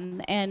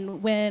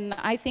 And when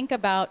I think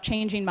about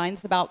changing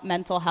minds about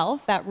mental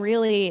health, that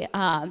really,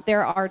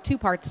 there are two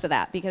parts to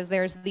that, because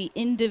there's the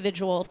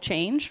individual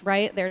change,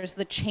 right? There's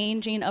the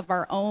changing of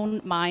our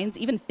own minds,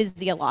 even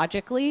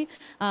physiologically,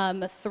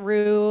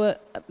 through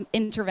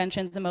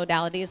interventions and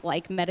modalities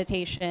like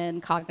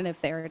meditation, cognitive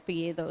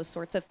therapy, those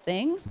sorts of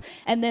things.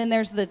 And then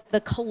there's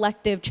the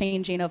collective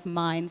changing of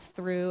minds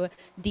through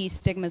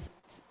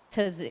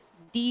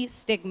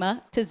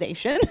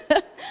destigmatization,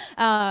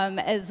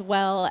 as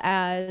well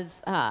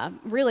as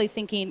really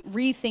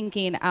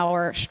rethinking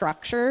our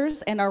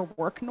structures and our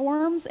work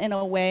norms in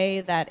a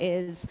way that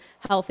is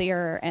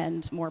healthier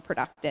and more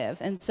productive.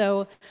 And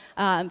so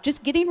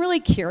just getting really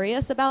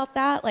curious about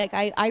that. Like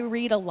I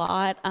read a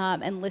lot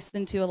and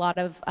listen to a lot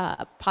of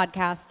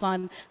podcasts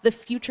on the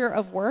future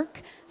of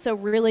work. So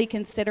really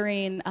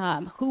considering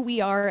who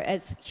we are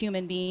as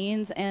human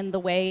beings and the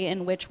way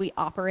in which we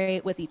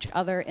operate with each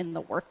other in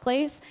the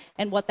workplace,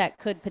 and what that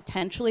could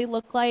potentially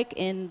look like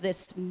in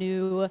this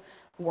new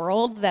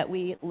world that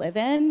we live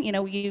in. You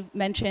know, you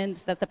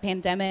mentioned that the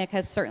pandemic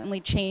has certainly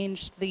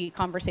changed the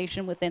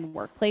conversation within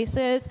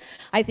workplaces.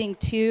 I think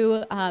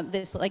too,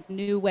 this like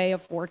new way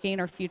of working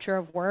or future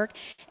of work,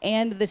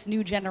 and this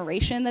new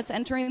generation that's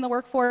entering the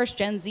workforce,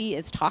 Gen Z,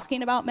 is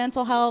talking about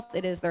mental health.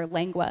 It is their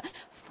lingua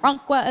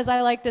franca, as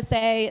I like to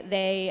say.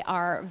 They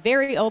are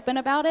very open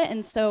about it.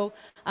 And so,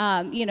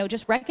 you know,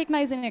 just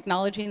recognizing and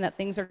acknowledging that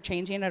things are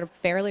changing at a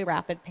fairly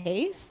rapid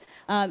pace,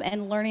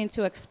 and learning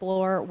to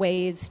explore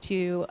ways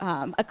to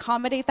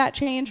accommodate that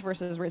change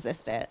versus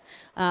resist it,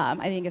 I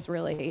think is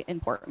really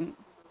important.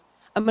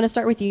 I'm going to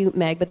start with you,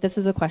 Meg, but this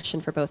is a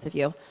question for both of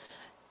you.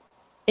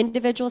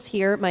 Individuals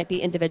here might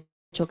be individual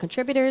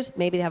contributors.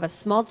 Maybe they have a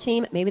small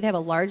team, maybe they have a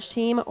large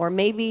team, or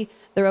maybe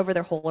they're over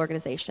their whole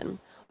organization.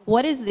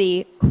 What is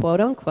the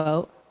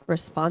quote-unquote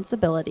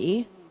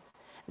responsibility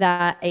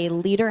that a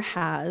leader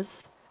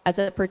has as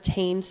it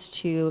pertains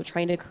to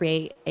trying to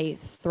create a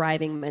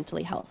thriving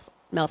mentally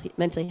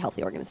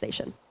healthy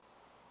organization?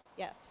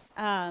 Yes.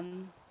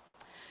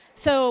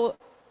 So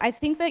I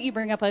think that you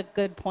bring up a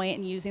good point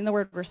in using the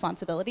word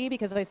responsibility,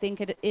 because I think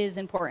it is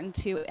important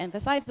to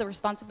emphasize the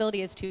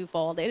responsibility is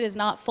twofold. It is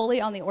not fully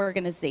on the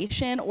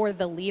organization or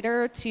the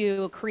leader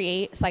to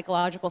create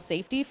psychological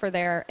safety for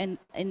their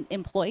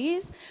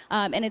employees,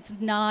 and it's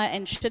not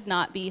and should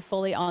not be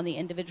fully on the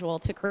individual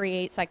to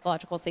create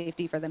psychological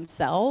safety for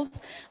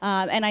themselves.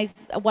 And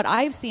what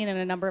I've seen in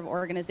a number of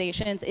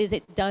organizations is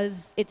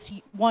it's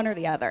one or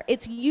the other.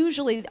 It's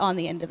usually on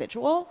the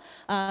individual.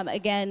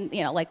 Again,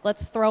 you know, like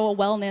let's throw a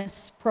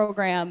wellness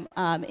program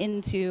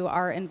into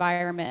our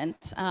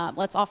environment.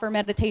 Let's offer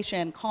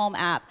meditation, Calm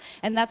app,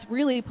 and that's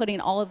really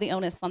putting all of the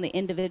onus on the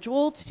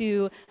individual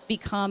to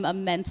become a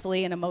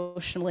mentally and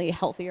emotionally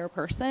healthier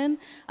person.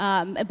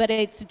 But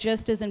it's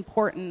just as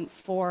important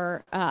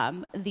for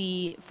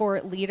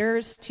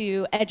leaders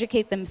to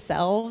educate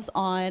themselves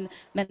on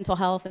mental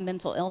health and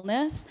mental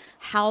illness,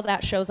 how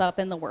that shows up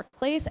in the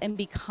workplace, and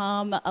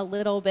become a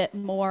little bit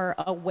more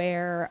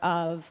aware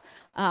of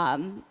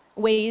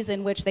ways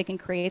in which they can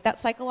create that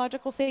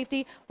psychological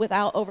safety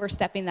without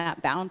overstepping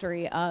that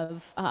boundary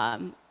of,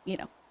 you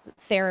know,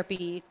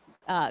 therapy,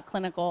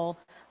 clinical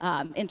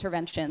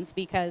interventions,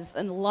 because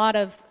in a lot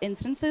of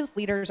instances,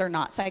 leaders are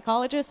not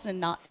psychologists and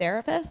not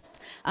therapists,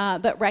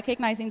 but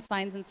recognizing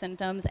signs and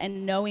symptoms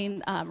and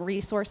knowing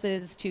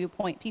resources to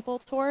point people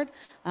toward,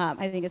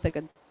 I think is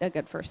a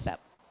good first step.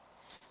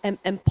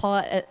 And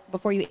Paul,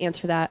 before you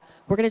answer that,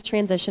 we're going to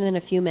transition in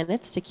a few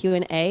minutes to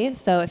Q&A.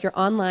 So if you're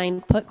online,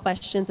 put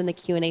questions in the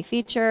Q&A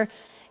feature.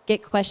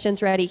 Get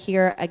questions ready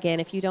here. Again,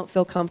 if you don't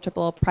feel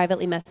comfortable,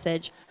 privately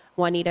message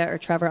Juanita or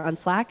Trevor on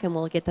Slack, and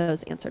we'll get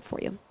those answered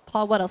for you.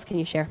 Paul, what else can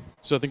you share?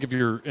 So I think if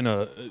you're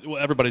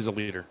everybody's a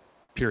leader,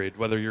 period.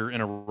 Whether you're in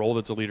a role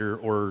that's a leader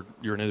or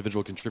you're an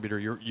individual contributor,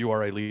 you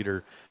are a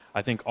leader.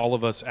 I think all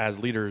of us as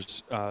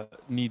leaders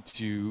need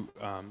to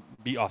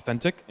be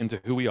authentic into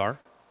who we are,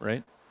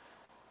 right?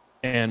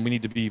 And we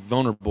need to be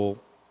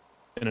vulnerable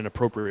in an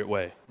appropriate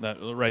way.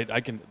 Right?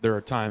 There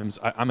are times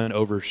I'm an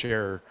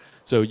oversharer,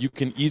 so you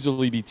can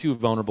easily be too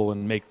vulnerable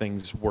and make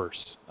things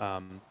worse.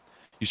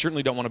 You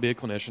certainly don't want to be a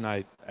clinician.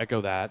 I echo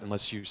that,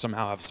 unless you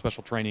somehow have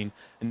special training,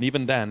 and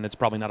even then, it's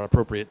probably not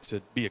appropriate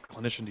to be a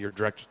clinician to your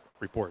direct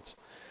reports.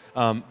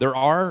 There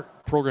are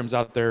programs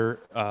out there.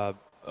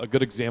 A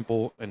good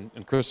example,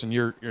 and Kristen,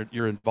 you're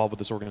involved with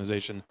this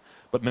organization,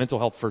 but Mental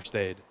Health First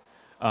Aid.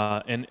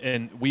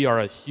 And we are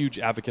a huge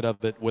advocate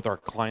of it with our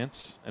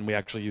clients, and we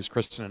actually use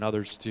Kristen and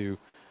others to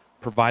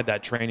provide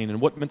that training. And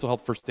what Mental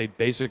Health First Aid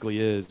basically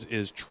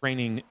is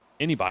training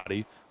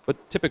anybody,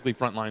 but typically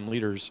frontline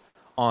leaders,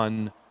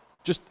 on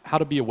just how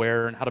to be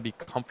aware and how to be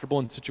comfortable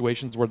in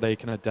situations where they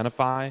can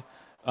identify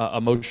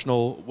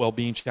emotional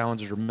well-being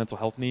challenges or mental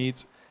health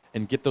needs,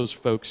 and get those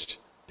folks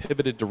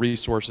pivoted to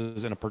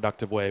resources in a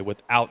productive way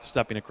without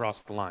stepping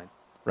across the line,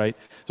 right?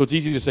 So it's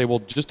easy to say, well,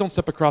 just don't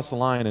step across the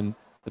line,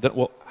 but then,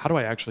 well, how do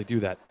I actually do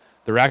that?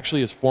 There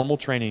actually is formal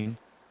training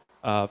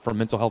for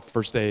Mental Health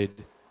First Aid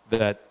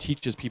that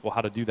teaches people how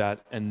to do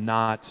that and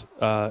not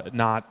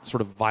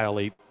sort of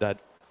violate that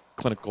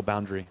clinical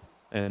boundary.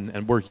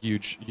 And we're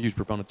huge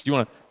proponents. Do you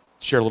want to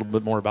share a little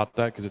bit more about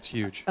that, because it's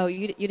huge? Oh,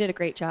 you did a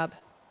great job.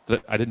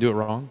 I didn't do it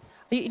wrong?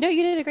 No,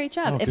 you did a great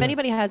job. Oh, if good.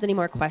 anybody has any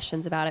more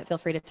questions about it, feel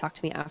free to talk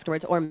to me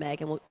afterwards, or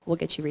Meg, and we'll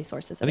get you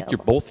resources I think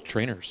available. you're both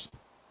trainers.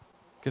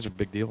 You guys are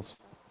big deals.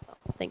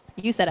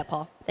 You said it,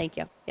 Paul. Thank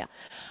you. Yeah.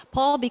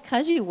 Paul,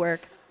 because you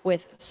work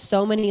with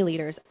so many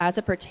leaders as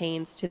it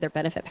pertains to their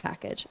benefit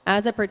package,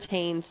 as it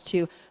pertains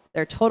to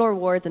their total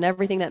rewards and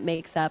everything that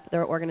makes up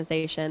their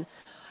organization,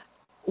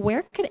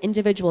 where could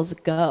individuals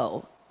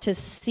go to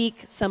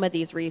seek some of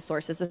these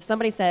resources? If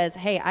somebody says,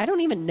 hey, I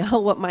don't even know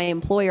what my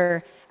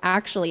employer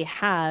actually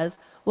has,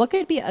 what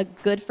could be a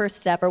good first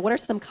step, or what are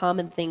some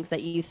common things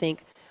that you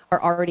think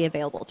are already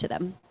available to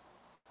them?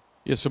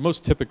 Yeah, so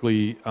most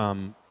typically,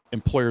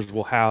 employers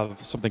will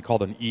have something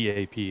called an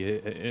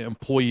EAP,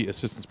 Employee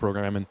Assistance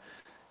Program, and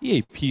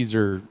EAPs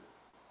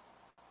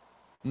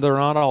they're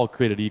not all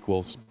created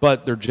equals,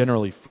 but they're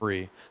generally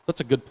free. That's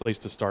a good place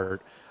to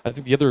start. I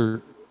think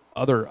the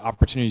other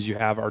opportunities you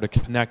have are to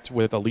connect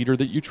with a leader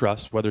that you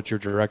trust, whether it's your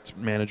direct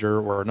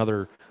manager or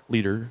another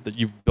leader that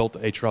you've built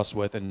a trust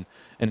with, and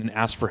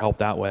ask for help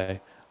that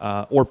way.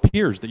 Or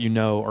peers that you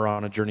know are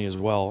on a journey as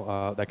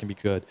well. That can be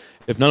good.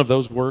 If none of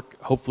those work,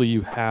 hopefully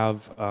you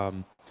have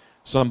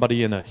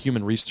somebody in a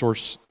human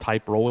resource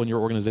type role in your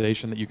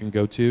organization that you can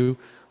go to.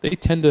 They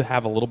tend to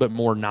have a little bit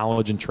more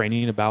knowledge and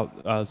training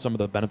about some of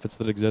the benefits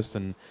that exist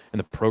and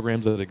the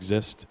programs that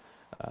exist.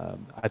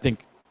 I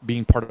think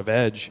being part of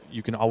EDGE,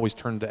 you can always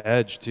turn to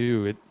EDGE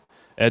too.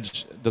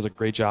 EDGE does a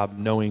great job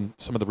knowing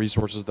some of the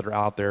resources that are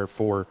out there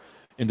for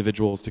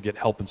individuals to get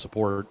help and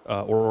support,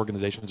 or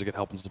organizations to get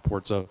help and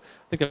support. So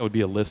I think that would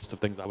be a list of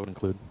things I would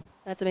include.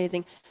 That's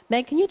amazing.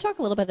 Meg, can you talk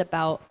a little bit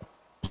about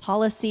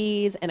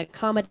policies and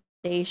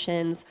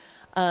accommodations?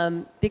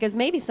 Because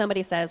maybe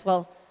somebody says,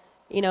 well,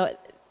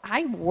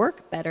 I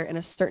work better in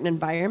a certain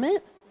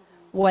environment,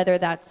 whether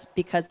that's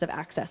because of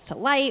access to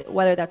light,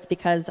 whether that's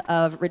because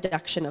of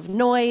reduction of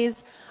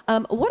noise.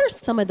 What are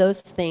some of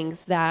those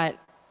things that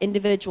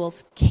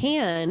individuals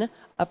can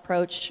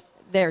approach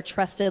their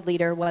trusted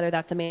leader, whether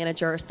that's a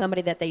manager or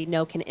somebody that they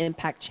know can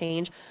impact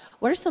change?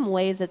 What are some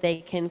ways that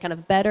they can kind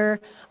of better,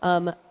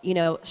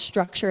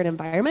 structure an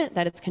environment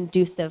that is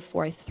conducive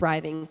for a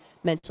thriving,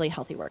 mentally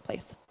healthy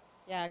workplace?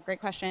 Yeah, great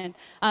question.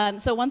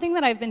 So one thing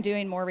that I've been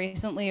doing more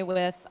recently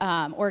with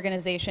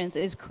organizations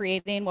is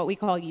creating what we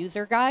call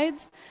user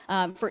guides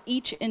for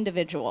each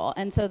individual.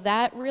 And so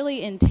that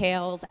really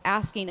entails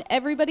asking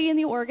everybody in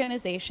the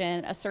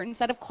organization a certain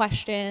set of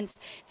questions.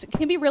 So it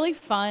can be really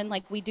fun.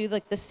 Like we do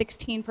the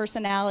 16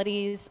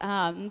 personalities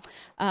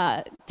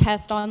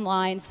test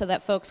online so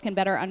that folks can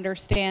better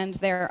understand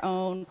their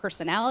own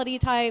personality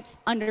types,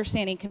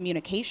 understanding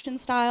communication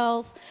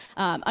styles,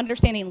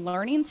 understanding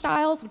learning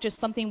styles, which is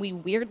something we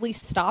weirdly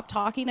stop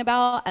talking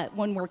about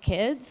when we're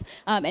kids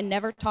and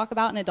never talk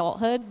about in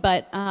adulthood,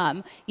 but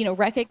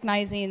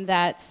recognizing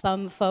that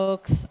some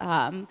folks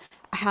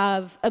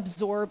have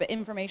absorbed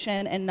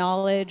information and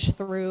knowledge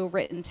through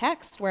written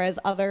text, whereas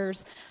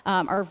others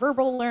are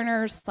verbal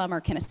learners, some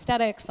are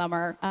kinesthetic, some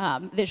are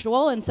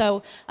visual. And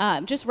so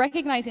just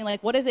recognizing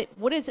what is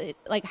it,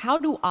 like, how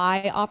do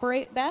I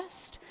operate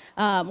best?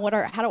 How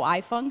do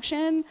I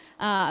function?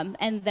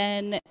 And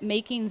then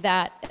making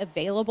that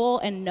available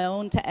and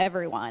known to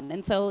everyone.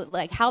 And so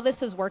how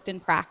this has worked in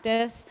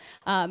practice,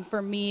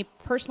 for me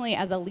personally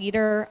as a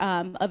leader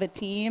of a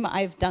team,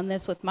 I've done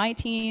this with my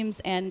teams,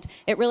 and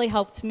it really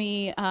helped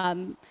me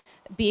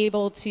be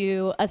able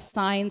to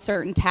assign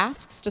certain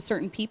tasks to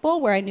certain people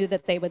where I knew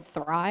that they would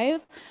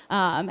thrive.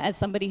 As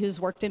somebody who's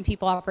worked in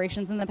people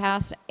operations in the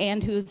past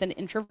and who's an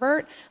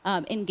introvert,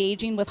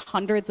 engaging with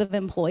hundreds of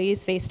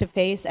employees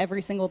face-to-face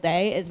every single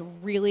day is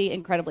really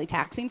incredibly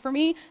taxing for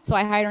me. So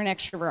I hired an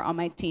extrovert on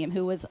my team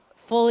who was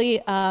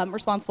fully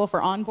responsible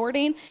for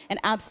onboarding and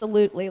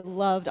absolutely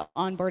loved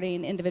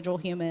onboarding individual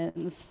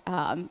humans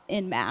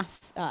in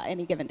mass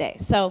any given day.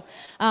 So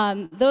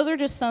those are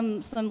just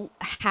some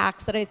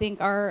hacks that I think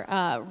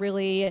are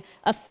really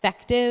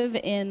effective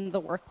in the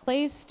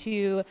workplace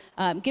to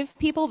give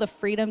people the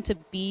freedom to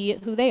be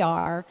who they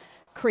are,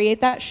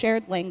 create that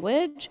shared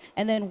language,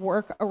 and then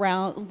work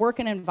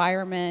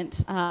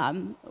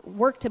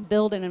to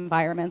build an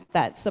environment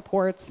that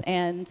supports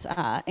and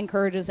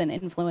encourages and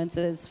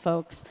influences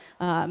folks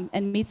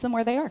and meets them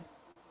where they are.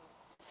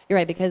 You're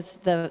right, because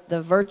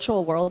the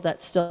virtual world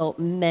that still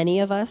many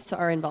of us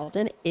are involved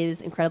in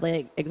is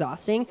incredibly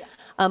exhausting.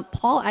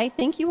 Paul, I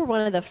think you were one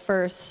of the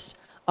first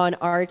on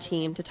our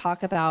team to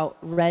talk about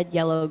red,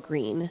 yellow,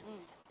 green.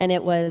 And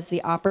it was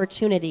the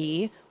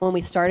opportunity when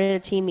we started a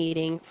team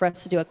meeting for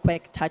us to do a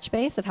quick touch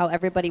base of how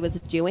everybody was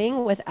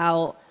doing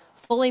without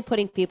fully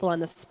putting people on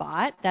the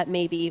spot that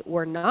maybe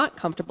were not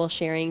comfortable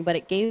sharing, but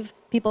it gave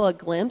people a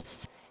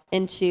glimpse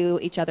into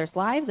each other's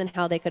lives and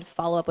how they could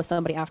follow up with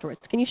somebody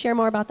afterwards. Can you share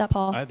more about that,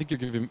 Paul? I think you're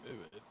giving,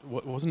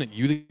 wasn't it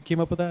you that came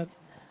up with that?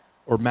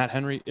 Or Matt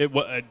Henry?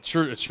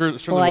 Sure.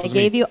 Well, I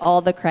gave you all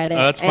the credit,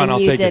 that's fine,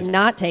 and you did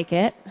not take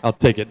it. I'll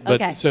take it.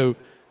 But okay. So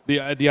the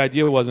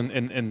idea was,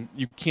 and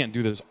you can't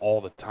do this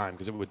all the time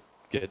because it would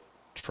get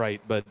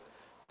trite, but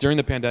during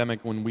the pandemic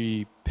when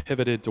we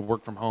pivoted to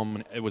work from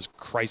home, it was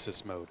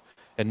crisis mode.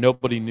 And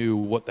nobody knew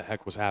what the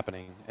heck was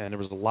happening, and there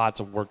was lots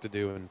of work to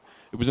do, and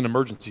it was an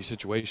emergency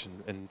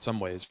situation in some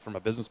ways from a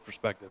business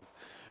perspective.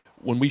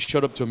 When we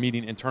showed up to a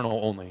meeting internal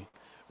only,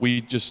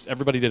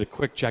 everybody did a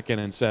quick check-in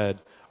and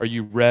said, are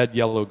you red,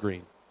 yellow,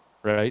 green,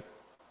 right?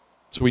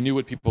 So we knew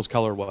what people's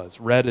color was.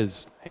 Red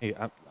is, hey,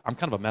 I'm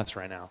kind of a mess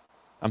right now.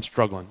 I'm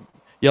struggling.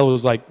 Yellow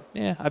is like,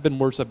 I've been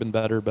worse, I've been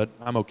better, but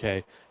I'm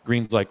okay.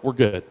 Green's like, we're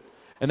good.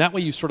 And that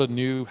way you sort of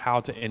knew how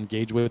to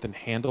engage with and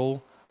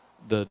handle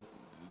the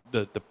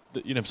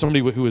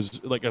somebody who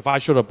was like, if I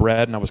showed up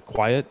red and I was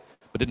quiet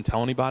but didn't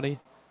tell anybody,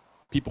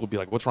 people would be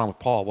like, what's wrong with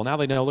Paul? Well, now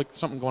they know, look,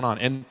 something going on.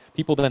 And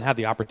people then had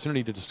the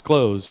opportunity to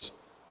disclose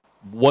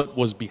what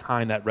was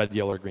behind that red,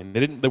 yellow, or green.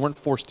 They weren't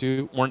forced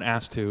to, weren't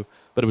asked to,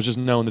 but it was just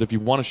known that if you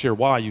want to share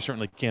why, you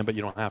certainly can, but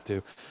you don't have to.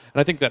 And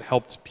I think that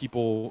helped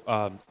people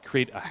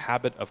create a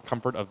habit of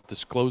comfort of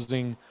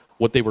disclosing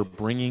what they were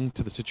bringing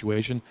to the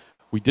situation.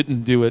 We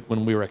didn't do it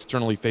when we were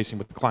externally facing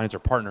with clients or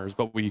partners,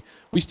 but we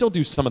still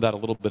do some of that a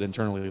little bit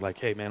internally, like,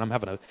 hey, man,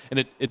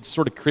 and it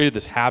sort of created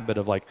this habit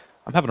of like,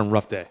 I'm having a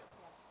rough day,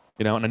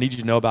 and I need you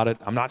to know about it.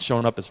 I'm not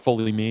showing up as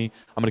fully me.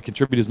 I'm going to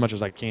contribute as much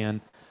as I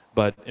can,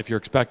 but if you're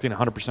expecting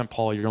 100%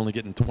 Paul, you're only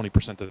getting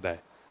 20% today.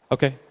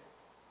 Okay,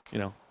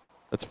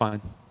 that's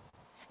fine.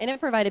 And it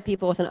provided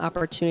people with an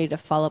opportunity to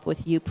follow up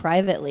with you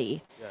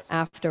privately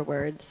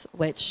afterwards,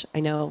 which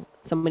I know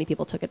so many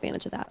people took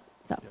advantage of that.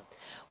 So. Yeah.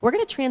 We're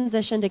going to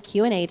transition to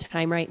Q&A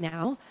time right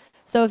now.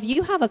 So if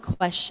you have a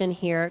question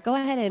here, go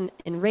ahead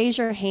and raise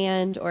your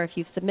hand, or if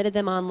you've submitted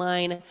them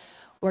online,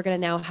 we're going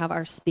to now have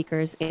our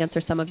speakers answer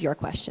some of your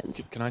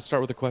questions. Can I start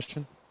with a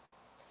question?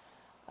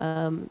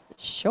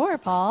 Sure,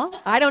 Paul.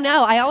 I don't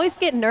know. I always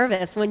get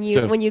nervous when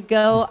you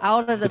go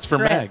out of the it's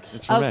script. For Meg.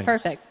 It's for Meg.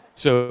 Perfect.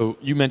 So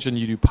you mentioned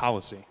you do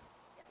policy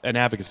and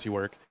advocacy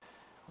work.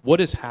 What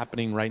is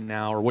happening right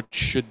now, or what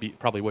should be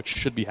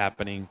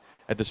happening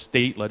at the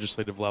state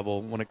legislative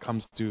level when it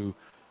comes to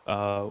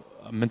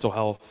mental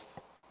health,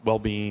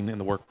 well-being in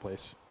the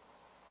workplace?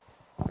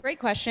 Great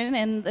question,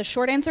 and the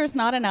short answer is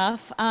not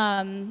enough.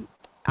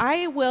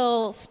 I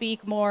will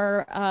speak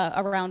more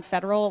around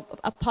federal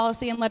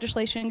policy and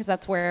legislation because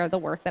that's where the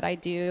work that I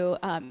do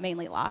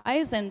mainly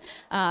lies. And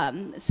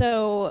I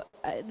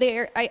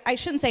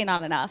shouldn't say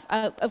not enough.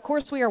 Of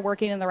course, we are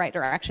working in the right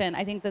direction.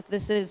 I think that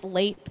this is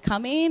late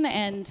coming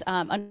and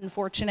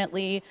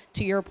unfortunately,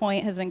 to your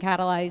point, has been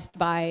catalyzed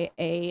by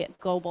a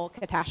global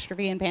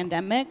catastrophe and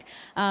pandemic.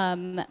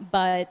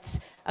 But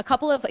a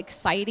couple of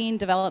exciting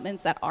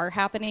developments that are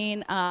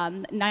happening.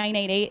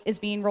 988 is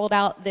being rolled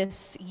out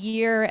this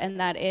year, and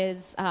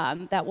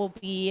that will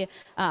be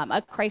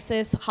a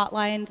crisis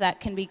hotline that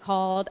can be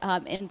called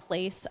in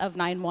place of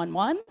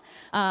 911.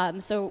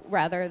 So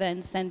rather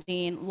than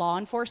sending law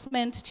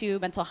enforcement to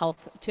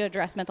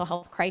address mental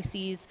health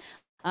crises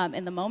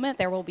in the moment,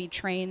 there will be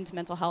trained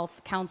mental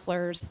health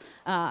counselors,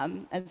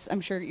 as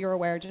I'm sure you're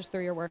aware just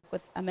through your work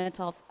with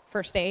mental health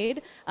first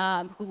aid,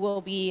 who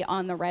will be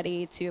on the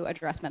ready to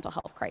address mental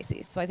health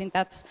crises. So I think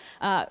that's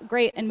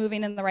great and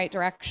moving in the right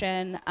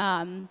direction.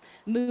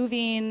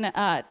 Moving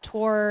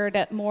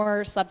toward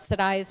more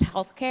subsidized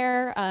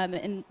healthcare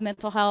in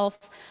mental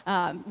health,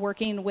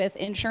 working with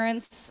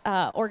insurance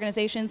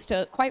organizations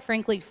to, quite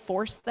frankly,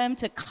 force them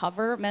to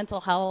cover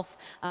mental health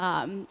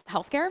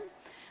healthcare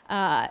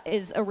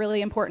is a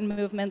really important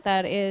movement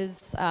that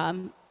is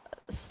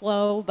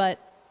slow but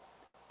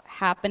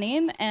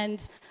happening.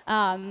 And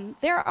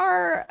there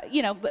are,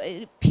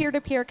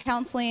 peer-to-peer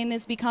counseling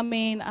is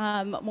becoming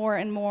more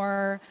and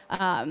more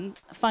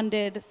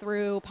funded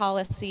through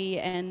policy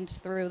and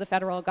through the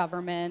federal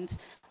government,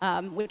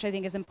 which I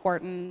think is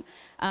important.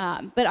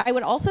 But I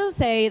would also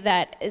say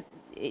that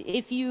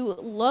if you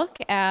look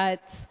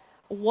at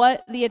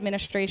what the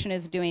administration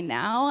is doing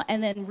now,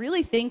 and then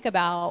really think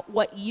about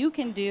what you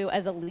can do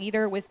as a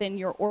leader within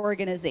your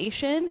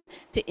organization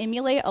to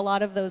emulate a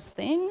lot of those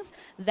things.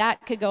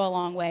 That could go a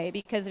long way,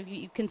 because if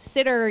you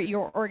consider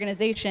your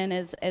organization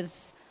as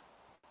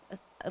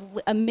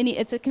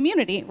it's a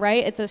community,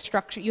 right? It's a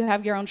structure. You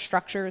have your own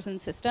structures and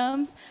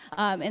systems.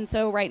 And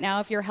so right now,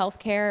 if your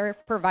healthcare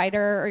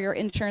provider or your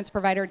insurance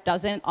provider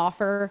doesn't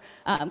offer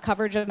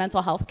coverage of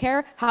mental health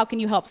care, how can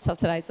you help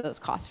subsidize those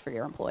costs for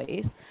your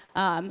employees?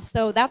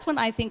 So that's when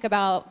I think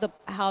about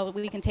how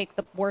we can take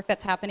the work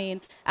that's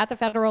happening at the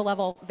federal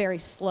level very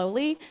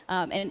slowly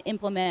and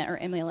implement or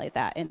emulate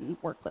that in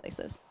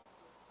workplaces.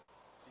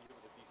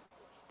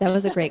 That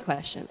was a great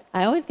question.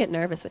 I always get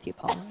nervous with you,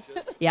 Paul.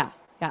 Yeah.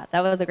 Yeah,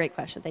 that was a great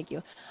question. Thank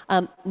you.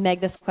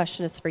 Meg, this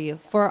question is for you.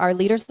 For our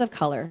leaders of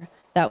color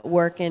that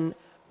work in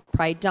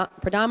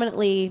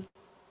predominantly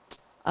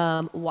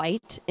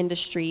white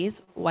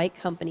industries, white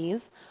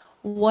companies,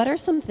 what are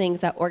some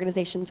things that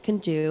organizations can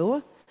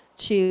do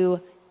to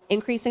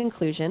increase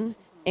inclusion,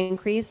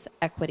 increase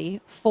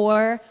equity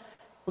for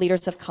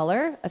leaders of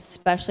color,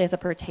 especially as it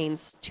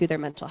pertains to their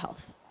mental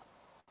health?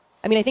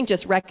 I mean, I think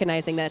just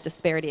recognizing that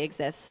disparity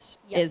exists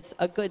is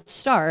a good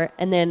start,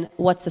 and then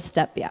what's the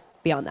step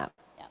beyond that?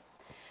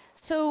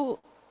 So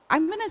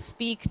I'm going to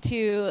speak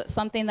to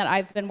something that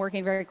I've been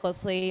working very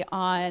closely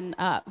on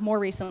more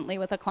recently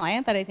with a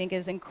client that I think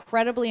is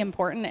incredibly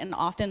important and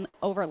often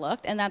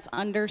overlooked, and that's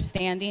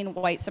understanding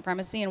white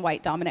supremacy and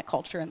white dominant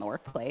culture in the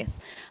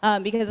workplace.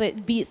 Because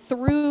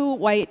through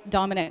white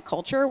dominant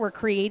culture, we're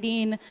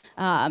creating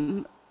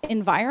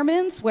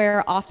environments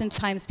where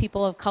oftentimes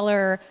people of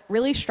color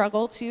really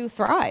struggle to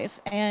thrive.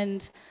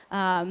 And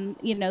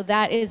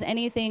that is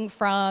anything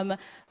from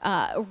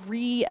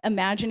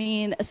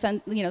reimagining a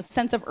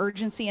sense of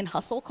urgency and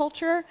hustle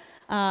culture,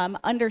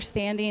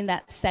 understanding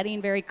that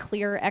setting very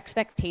clear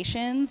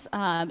expectations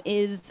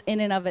is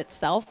in and of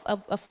itself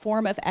a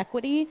form of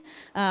equity.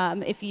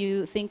 If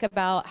you think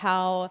about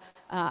how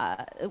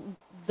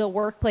the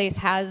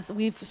workplace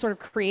we've sort of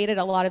created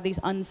a lot of these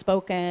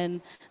unspoken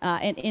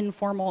and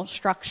informal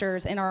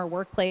structures in our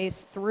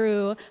workplace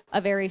through a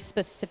very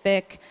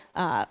specific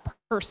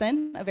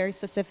person, a very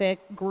specific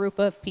group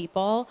of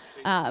people,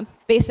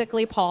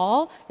 basically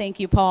Paul. Thank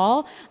you,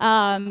 Paul.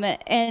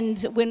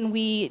 And when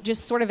we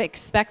just sort of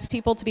expect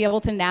people to be able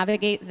to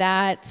navigate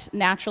that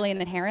naturally and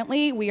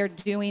inherently, we are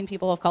doing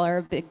people of color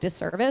a big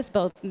disservice,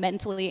 both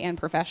mentally and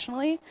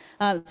professionally.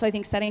 So I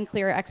think setting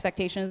clear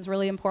expectations is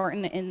really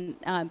important in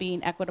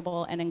being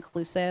equitable and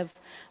inclusive.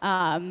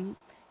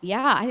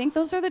 I think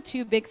those are the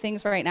two big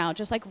things right now,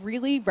 just like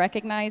really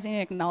recognizing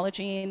and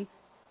acknowledging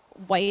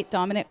white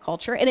dominant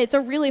culture. And it's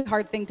a really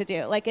hard thing to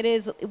do. Like, it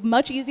is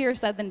much easier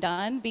said than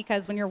done,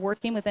 because when you're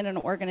working within an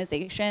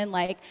organization,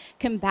 like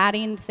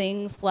combating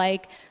things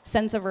like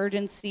sense of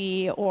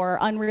urgency or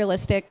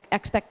unrealistic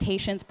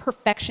expectations,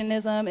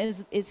 perfectionism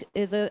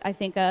is I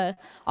think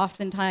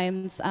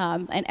oftentimes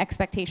an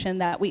expectation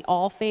that we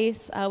all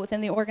face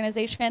within the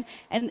organization.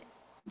 And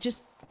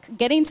just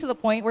getting to the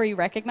point where you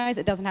recognize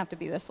it doesn't have to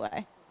be this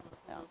way.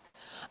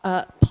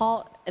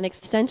 Paul, an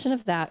extension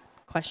of that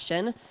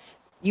question.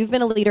 You've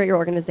been a leader at your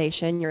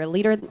organization, you're a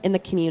leader in the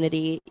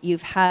community,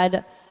 you've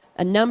had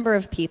a number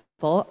of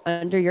people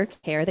under your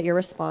care that you're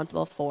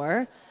responsible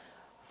for.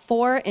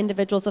 For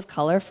individuals of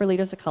color, for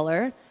leaders of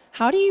color,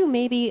 how do you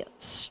maybe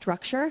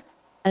structure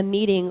a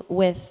meeting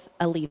with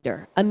a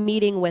leader, a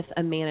meeting with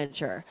a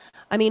manager?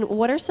 I mean,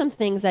 what are some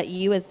things that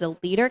you as the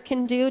leader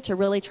can do to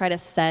really try to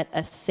set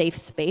a safe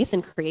space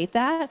and create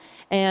that?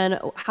 And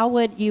how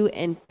would you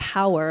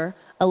empower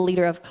a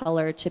leader of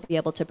color to be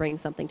able to bring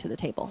something to the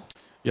table?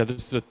 Yeah,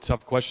 this is a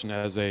tough question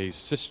as a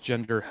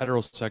cisgender,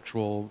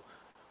 heterosexual,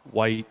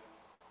 white,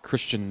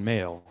 Christian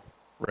male,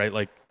 right?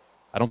 Like,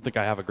 I don't think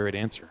I have a great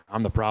answer.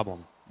 I'm the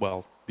problem.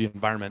 Well, the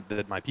environment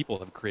that my people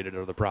have created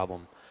are the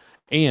problem.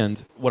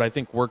 And what I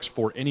think works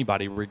for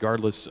anybody,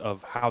 regardless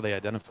of how they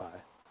identify,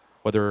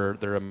 whether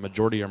they're a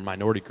majority or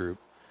minority group,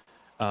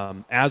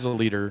 as a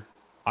leader,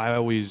 I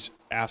always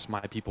ask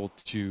my people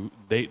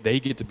they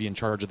get to be in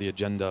charge of the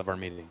agenda of our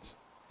meetings.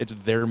 It's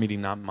their meeting,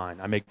 not mine.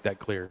 I make that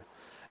clear.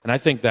 And I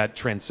think that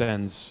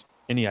transcends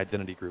any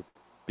identity group,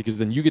 because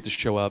then you get to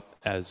show up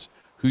as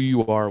who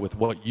you are with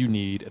what you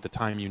need at the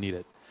time you need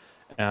it.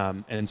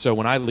 And so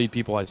when I lead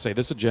people, I say,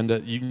 this agenda,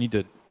 you need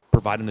to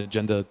provide an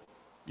agenda,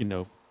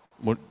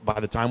 by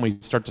the time we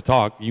start to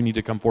talk, you need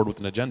to come forward with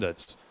an agenda.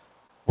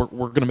 We're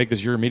going to make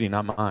this your meeting,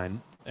 not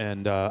mine.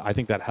 And I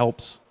think that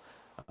helps.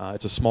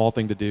 It's a small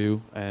thing to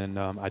do, and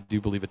I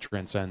do believe it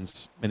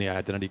transcends any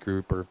identity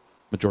group or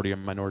majority or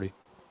minority.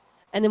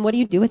 And then what do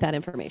you do with that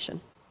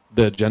information?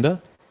 The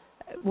agenda?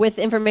 With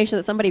information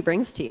that somebody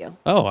brings to you.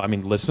 Oh, I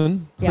mean,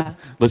 listen. Yeah.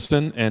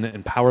 Listen and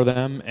empower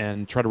them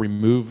and try to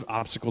remove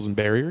obstacles and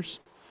barriers.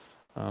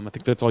 I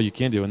think that's all you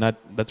can do, and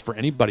that's for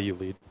anybody you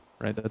lead,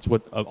 right? That's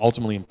what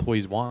ultimately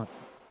employees want.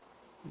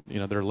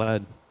 They're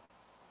led.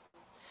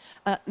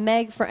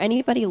 Meg, for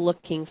anybody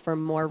looking for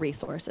more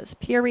resources,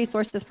 peer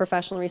resources,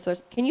 professional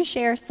resources, can you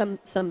share some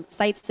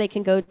sites they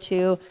can go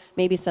to,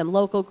 maybe some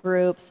local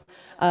groups?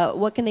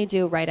 What can they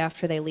do right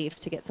after they leave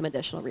to get some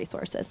additional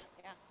resources?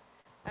 Yeah,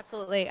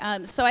 absolutely.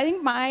 So I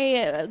think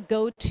my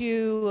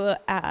go-to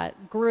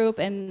group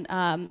and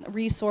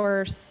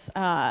resource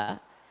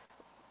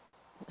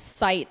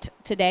site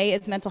today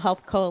is Mental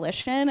Health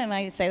Coalition, and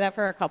I say that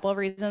for a couple of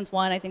reasons.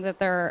 One, I think that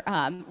their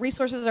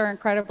resources are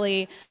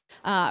incredibly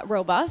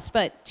robust,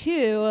 but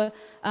two,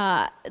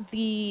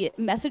 the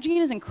messaging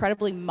is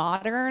incredibly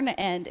modern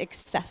and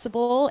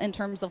accessible in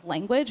terms of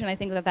language, and I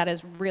think that that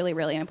is really,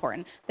 really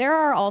important. There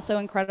are also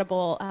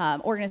incredible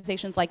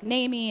organizations like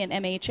NAMI and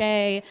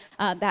MHA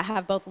that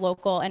have both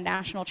local and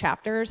national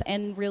chapters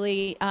and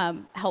really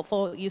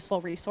helpful, useful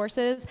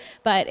resources.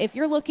 But if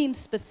you're looking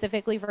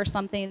specifically for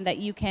something that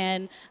you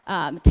can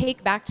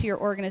take back to your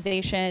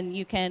organization,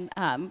 you can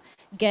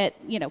get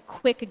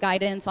quick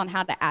guidance on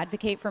how to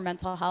advocate for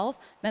mental health.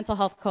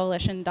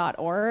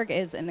 Mentalhealthcoalition.org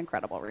is an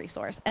incredible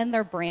resource, and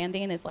their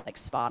branding is like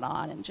spot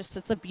on, and just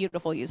it's a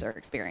beautiful user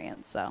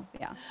experience. So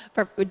yeah.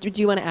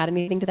 Do you want to add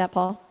anything to that,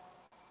 Paul?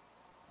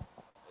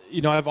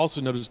 I've also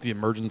noticed the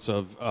emergence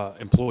of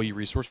employee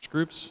resource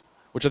groups,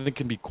 which I think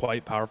can be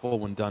quite powerful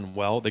when done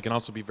well. They can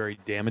also be very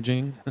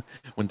damaging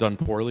when done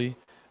poorly,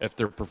 if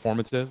they're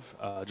performative,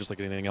 just like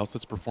anything else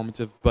that's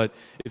performative. But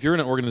if you're in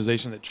an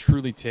organization that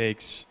truly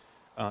takes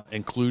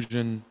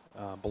inclusion,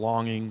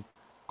 belonging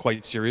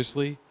quite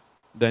seriously,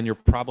 then you're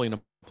probably in a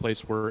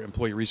place where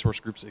employee resource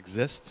groups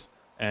exist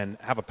and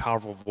have a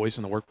powerful voice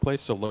in the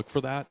workplace, so look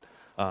for that.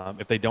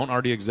 If they don't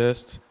already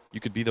exist, you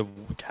could be the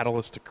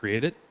catalyst to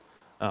create it.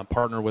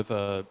 Partner with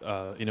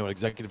an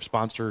executive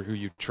sponsor who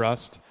you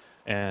trust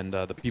and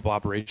the people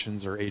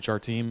operations or HR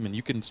team, and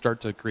you can start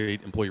to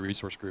create employee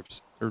resource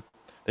groups.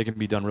 They can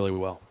be done really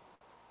well.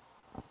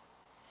 Do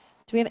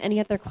we have any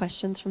other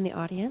questions from the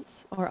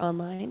audience or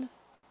online?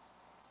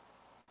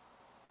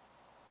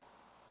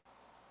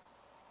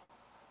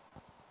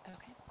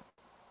 Okay.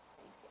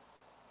 Thank you.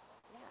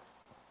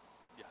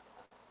 Yeah.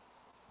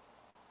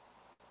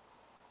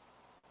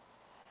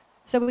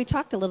 So we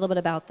talked a little bit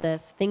about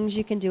this, things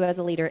you can do as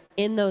a leader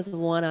in those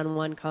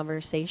one-on-one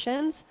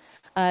conversations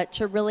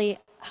to really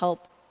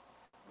help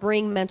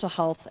bring mental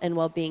health and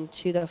well-being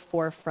to the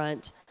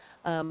forefront.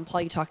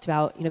 Paul, you talked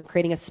about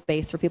creating a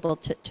space for people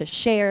to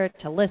share,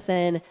 to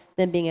listen,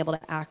 then being able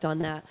to act on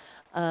that.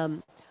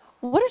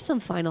 What are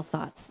some final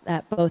thoughts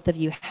that both of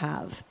you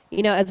have?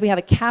 As we have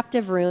a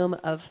captive room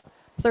of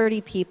 30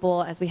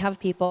 people, as we have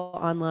people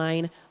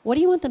online, what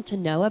do you want them to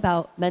know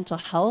about mental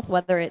health,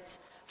 whether it's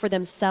for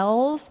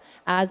themselves,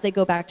 as they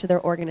go back to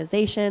their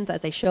organizations,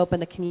 as they show up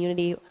in the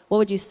community? What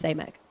would you say,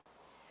 Meg?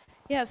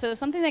 Yeah, so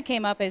something that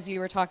came up as you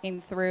were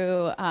talking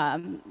through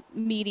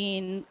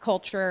meeting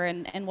culture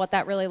and what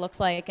that really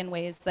looks like and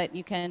ways that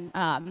you can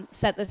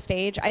set the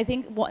stage. I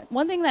think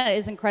one thing that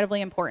is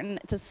incredibly important,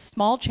 it's a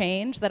small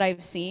change that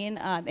I've seen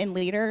in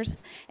leaders,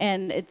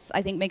 and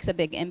I think makes a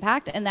big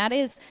impact, and that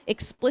is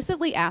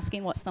explicitly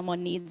asking what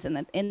someone needs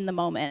in the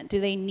moment.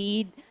 Do they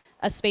need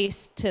a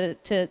space to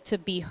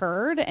be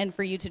heard and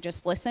for you to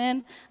just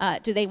listen?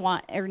 Do they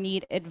want or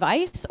need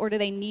advice, or do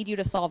they need you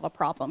to solve a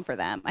problem for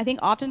them? I think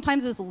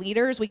oftentimes as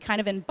leaders, we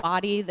kind of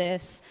embody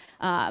this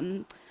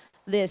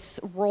this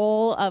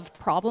role of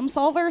problem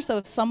solver. So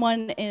if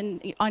someone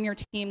on your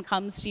team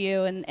comes to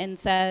you and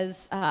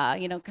says,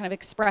 kind of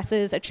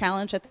expresses a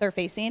challenge that they're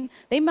facing,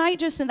 they might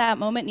just in that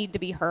moment need to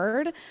be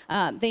heard.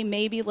 They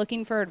may be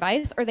looking for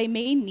advice, or they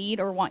may need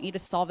or want you to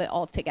solve it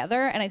all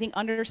together. And I think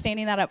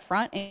understanding that up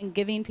front and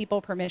giving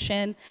people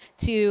permission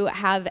to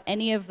have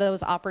any of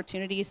those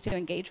opportunities to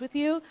engage with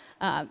you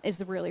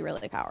is really,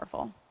 really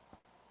powerful.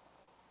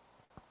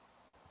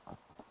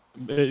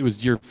 It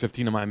was year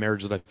 15 of my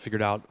marriage that I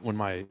figured out when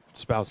my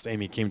spouse,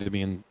 Amy, came to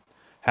me and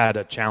had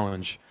a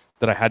challenge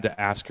that I had to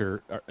ask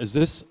her, is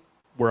this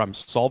where I'm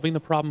solving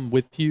the problem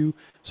with you,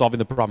 solving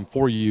the problem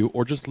for you,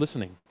 or just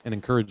listening and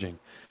encouraging?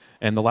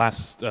 And the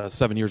last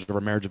 7 years of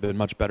our marriage have been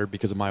much better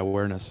because of my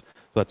awareness.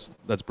 That's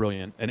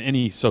brilliant. And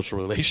any social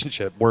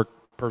relationship, work,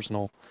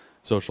 personal,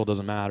 social,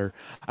 doesn't matter.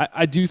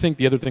 I do think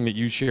the other thing that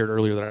you shared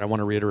earlier that I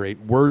want to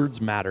reiterate,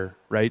 words matter,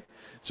 right?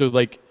 So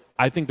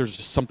I think there's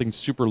just something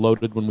super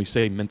loaded when we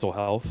say mental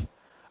health.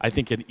 I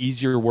think an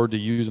easier word to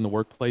use in the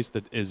workplace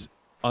that is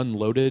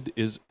unloaded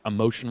is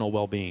emotional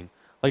well-being.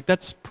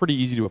 That's pretty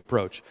easy to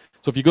approach.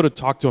 So if you go to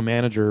talk to a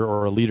manager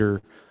or a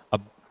leader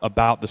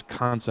about this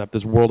concept,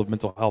 this world of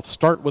mental health,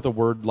 start with a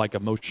word like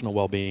emotional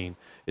well-being.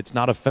 It's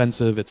not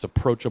offensive, it's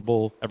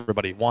approachable,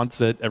 everybody wants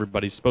it,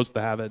 everybody's supposed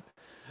to have it.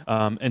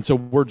 And so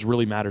words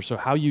really matter. So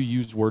how you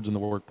use words in the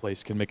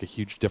workplace can make a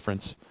huge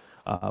difference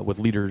with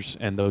leaders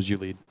and those you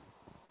lead.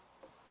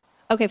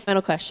 Okay,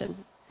 final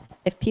question.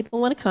 If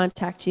people want to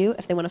contact you,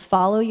 if they want to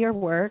follow your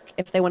work,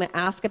 if they want to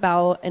ask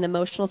about an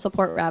emotional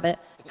support rabbit,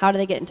 how do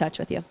they get in touch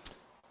with you?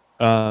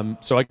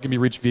 So I can be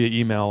reached via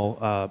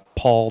email,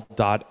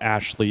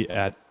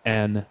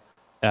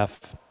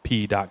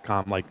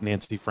 paul.ashley@nfp.com, like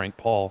Nancy Frank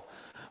Paul.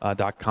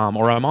 .com,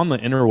 or I'm on the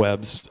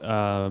interwebs,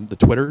 the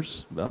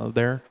Twitters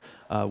there,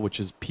 which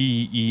is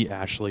PE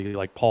Ashley,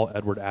 like Paul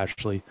Edward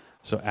Ashley,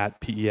 so at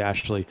PE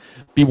Ashley.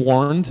 Be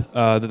warned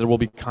that there will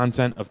be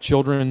content of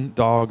children,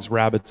 dogs,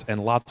 rabbits,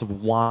 and lots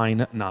of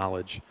wine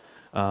knowledge.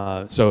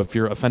 So if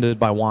you're offended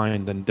by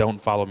wine, then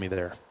don't follow me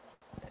there.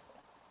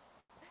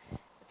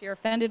 If you're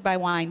offended by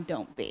wine,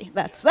 don't be.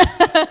 That's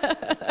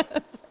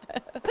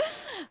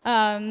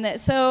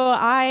so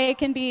I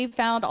can be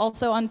found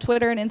also on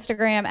Twitter and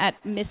Instagram at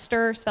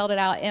Mr. spelled it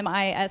out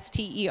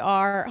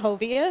Mister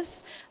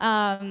Hovious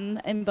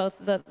in both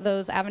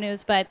those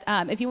avenues. But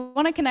if you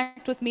want to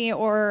connect with me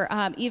or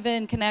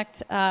even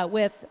connect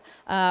with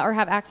or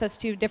have access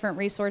to different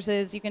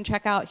resources, you can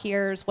check out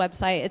Here's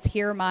website. It's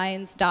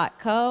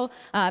hereminds.co.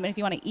 And if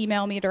you want to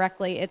email me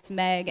directly, it's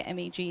meg,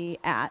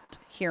 at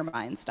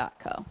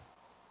hereminds.co.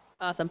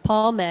 Awesome.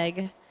 Paul,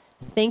 Meg,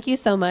 thank you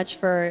so much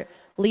for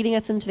leading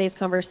us in today's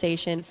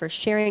conversation, for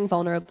sharing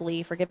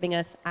vulnerably, for giving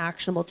us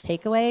actionable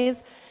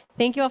takeaways.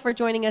 Thank you all for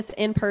joining us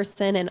in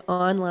person and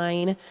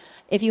online.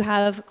 If you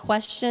have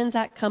questions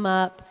that come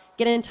up,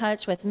 get in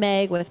touch with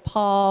Meg, with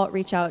Paul,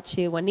 reach out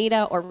to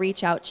Juanita, or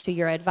reach out to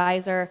your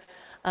advisor.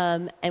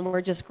 And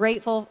we're just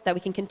grateful that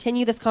we can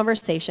continue this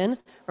conversation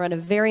around a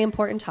very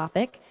important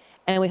topic,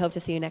 and we hope to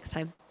see you next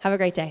time. Have a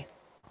great day.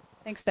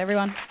 Thanks,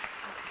 everyone.